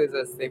Wow. This is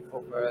a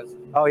staple for us.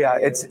 Oh yeah,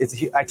 it's.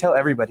 I tell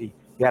everybody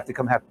you have to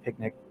come have a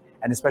picnic,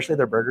 and especially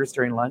their burgers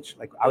during lunch.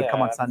 Like I would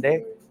come on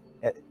Sunday.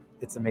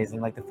 It's amazing.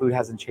 Like the food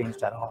hasn't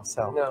changed at all.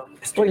 So. No.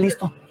 Estoy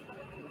listo.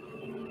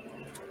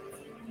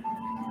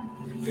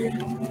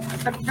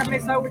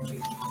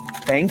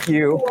 Thank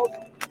you.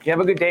 You have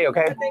a good day,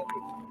 okay? Thank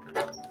you.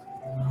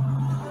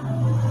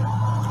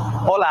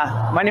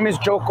 Hola, my name is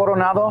Joe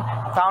Coronado,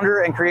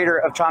 founder and creator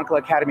of Chancla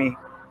Academy,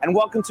 and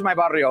welcome to my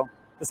barrio,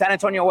 the San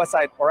Antonio West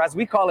Side, or as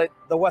we call it,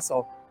 the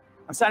Hueso.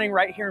 I'm standing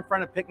right here in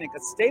front of Picnic, a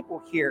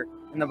staple here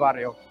in the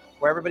barrio,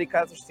 where everybody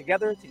gathers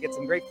together to get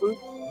some great food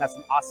and have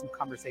some awesome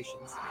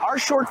conversations. Our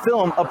short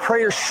film, A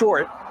Prayer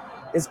Short,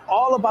 is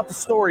all about the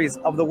stories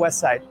of the West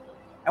Side,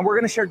 and we're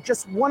going to share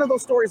just one of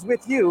those stories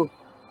with you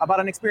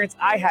about an experience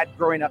I had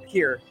growing up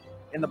here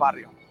in the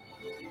barrio.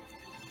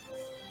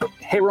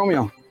 Hey,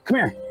 Romeo, come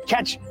here,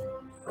 catch.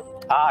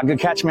 Ah, good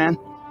catch, man.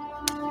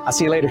 I'll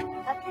see you later.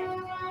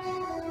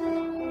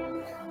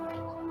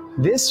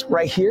 This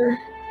right here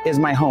is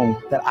my home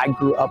that I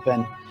grew up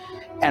in.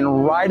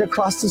 And right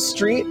across the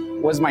street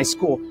was my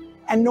school.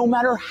 And no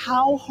matter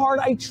how hard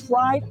I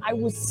tried, I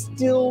was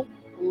still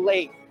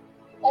late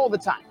all the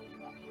time.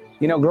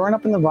 You know, growing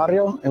up in the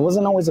barrio, it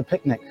wasn't always a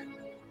picnic,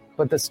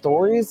 but the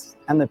stories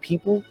and the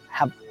people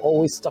have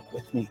always stuck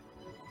with me.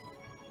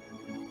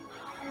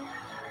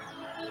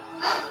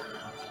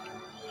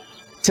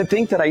 To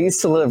think that I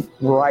used to live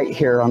right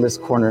here on this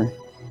corner.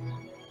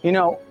 You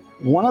know,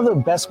 one of the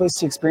best ways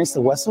to experience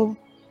the Hueso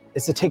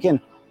is to take in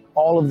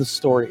all of the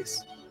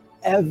stories,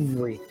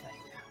 everything.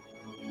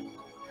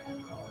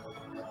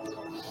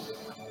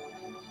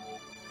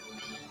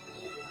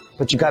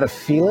 But you gotta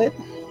feel it,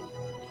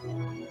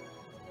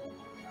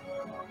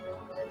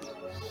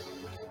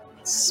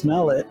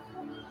 smell it,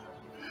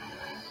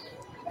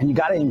 and you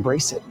gotta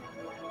embrace it.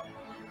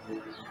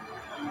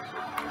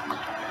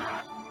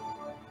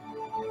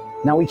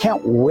 Now we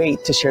can't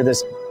wait to share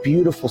this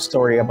beautiful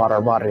story about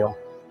our barrio,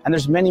 and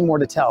there's many more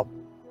to tell,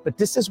 but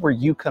this is where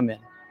you come in.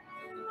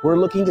 We're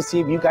looking to see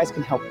if you guys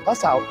can help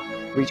us out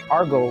reach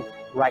our goal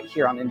right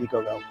here on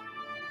Indiegogo.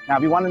 Now,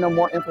 if you want to know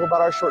more info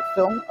about our short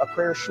film, A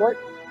Prayer Short,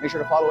 make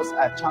sure to follow us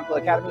at Chancla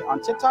Academy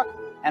on TikTok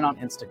and on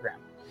Instagram.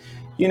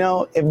 You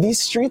know, if these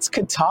streets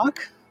could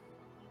talk,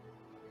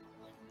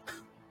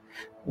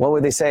 what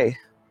would they say?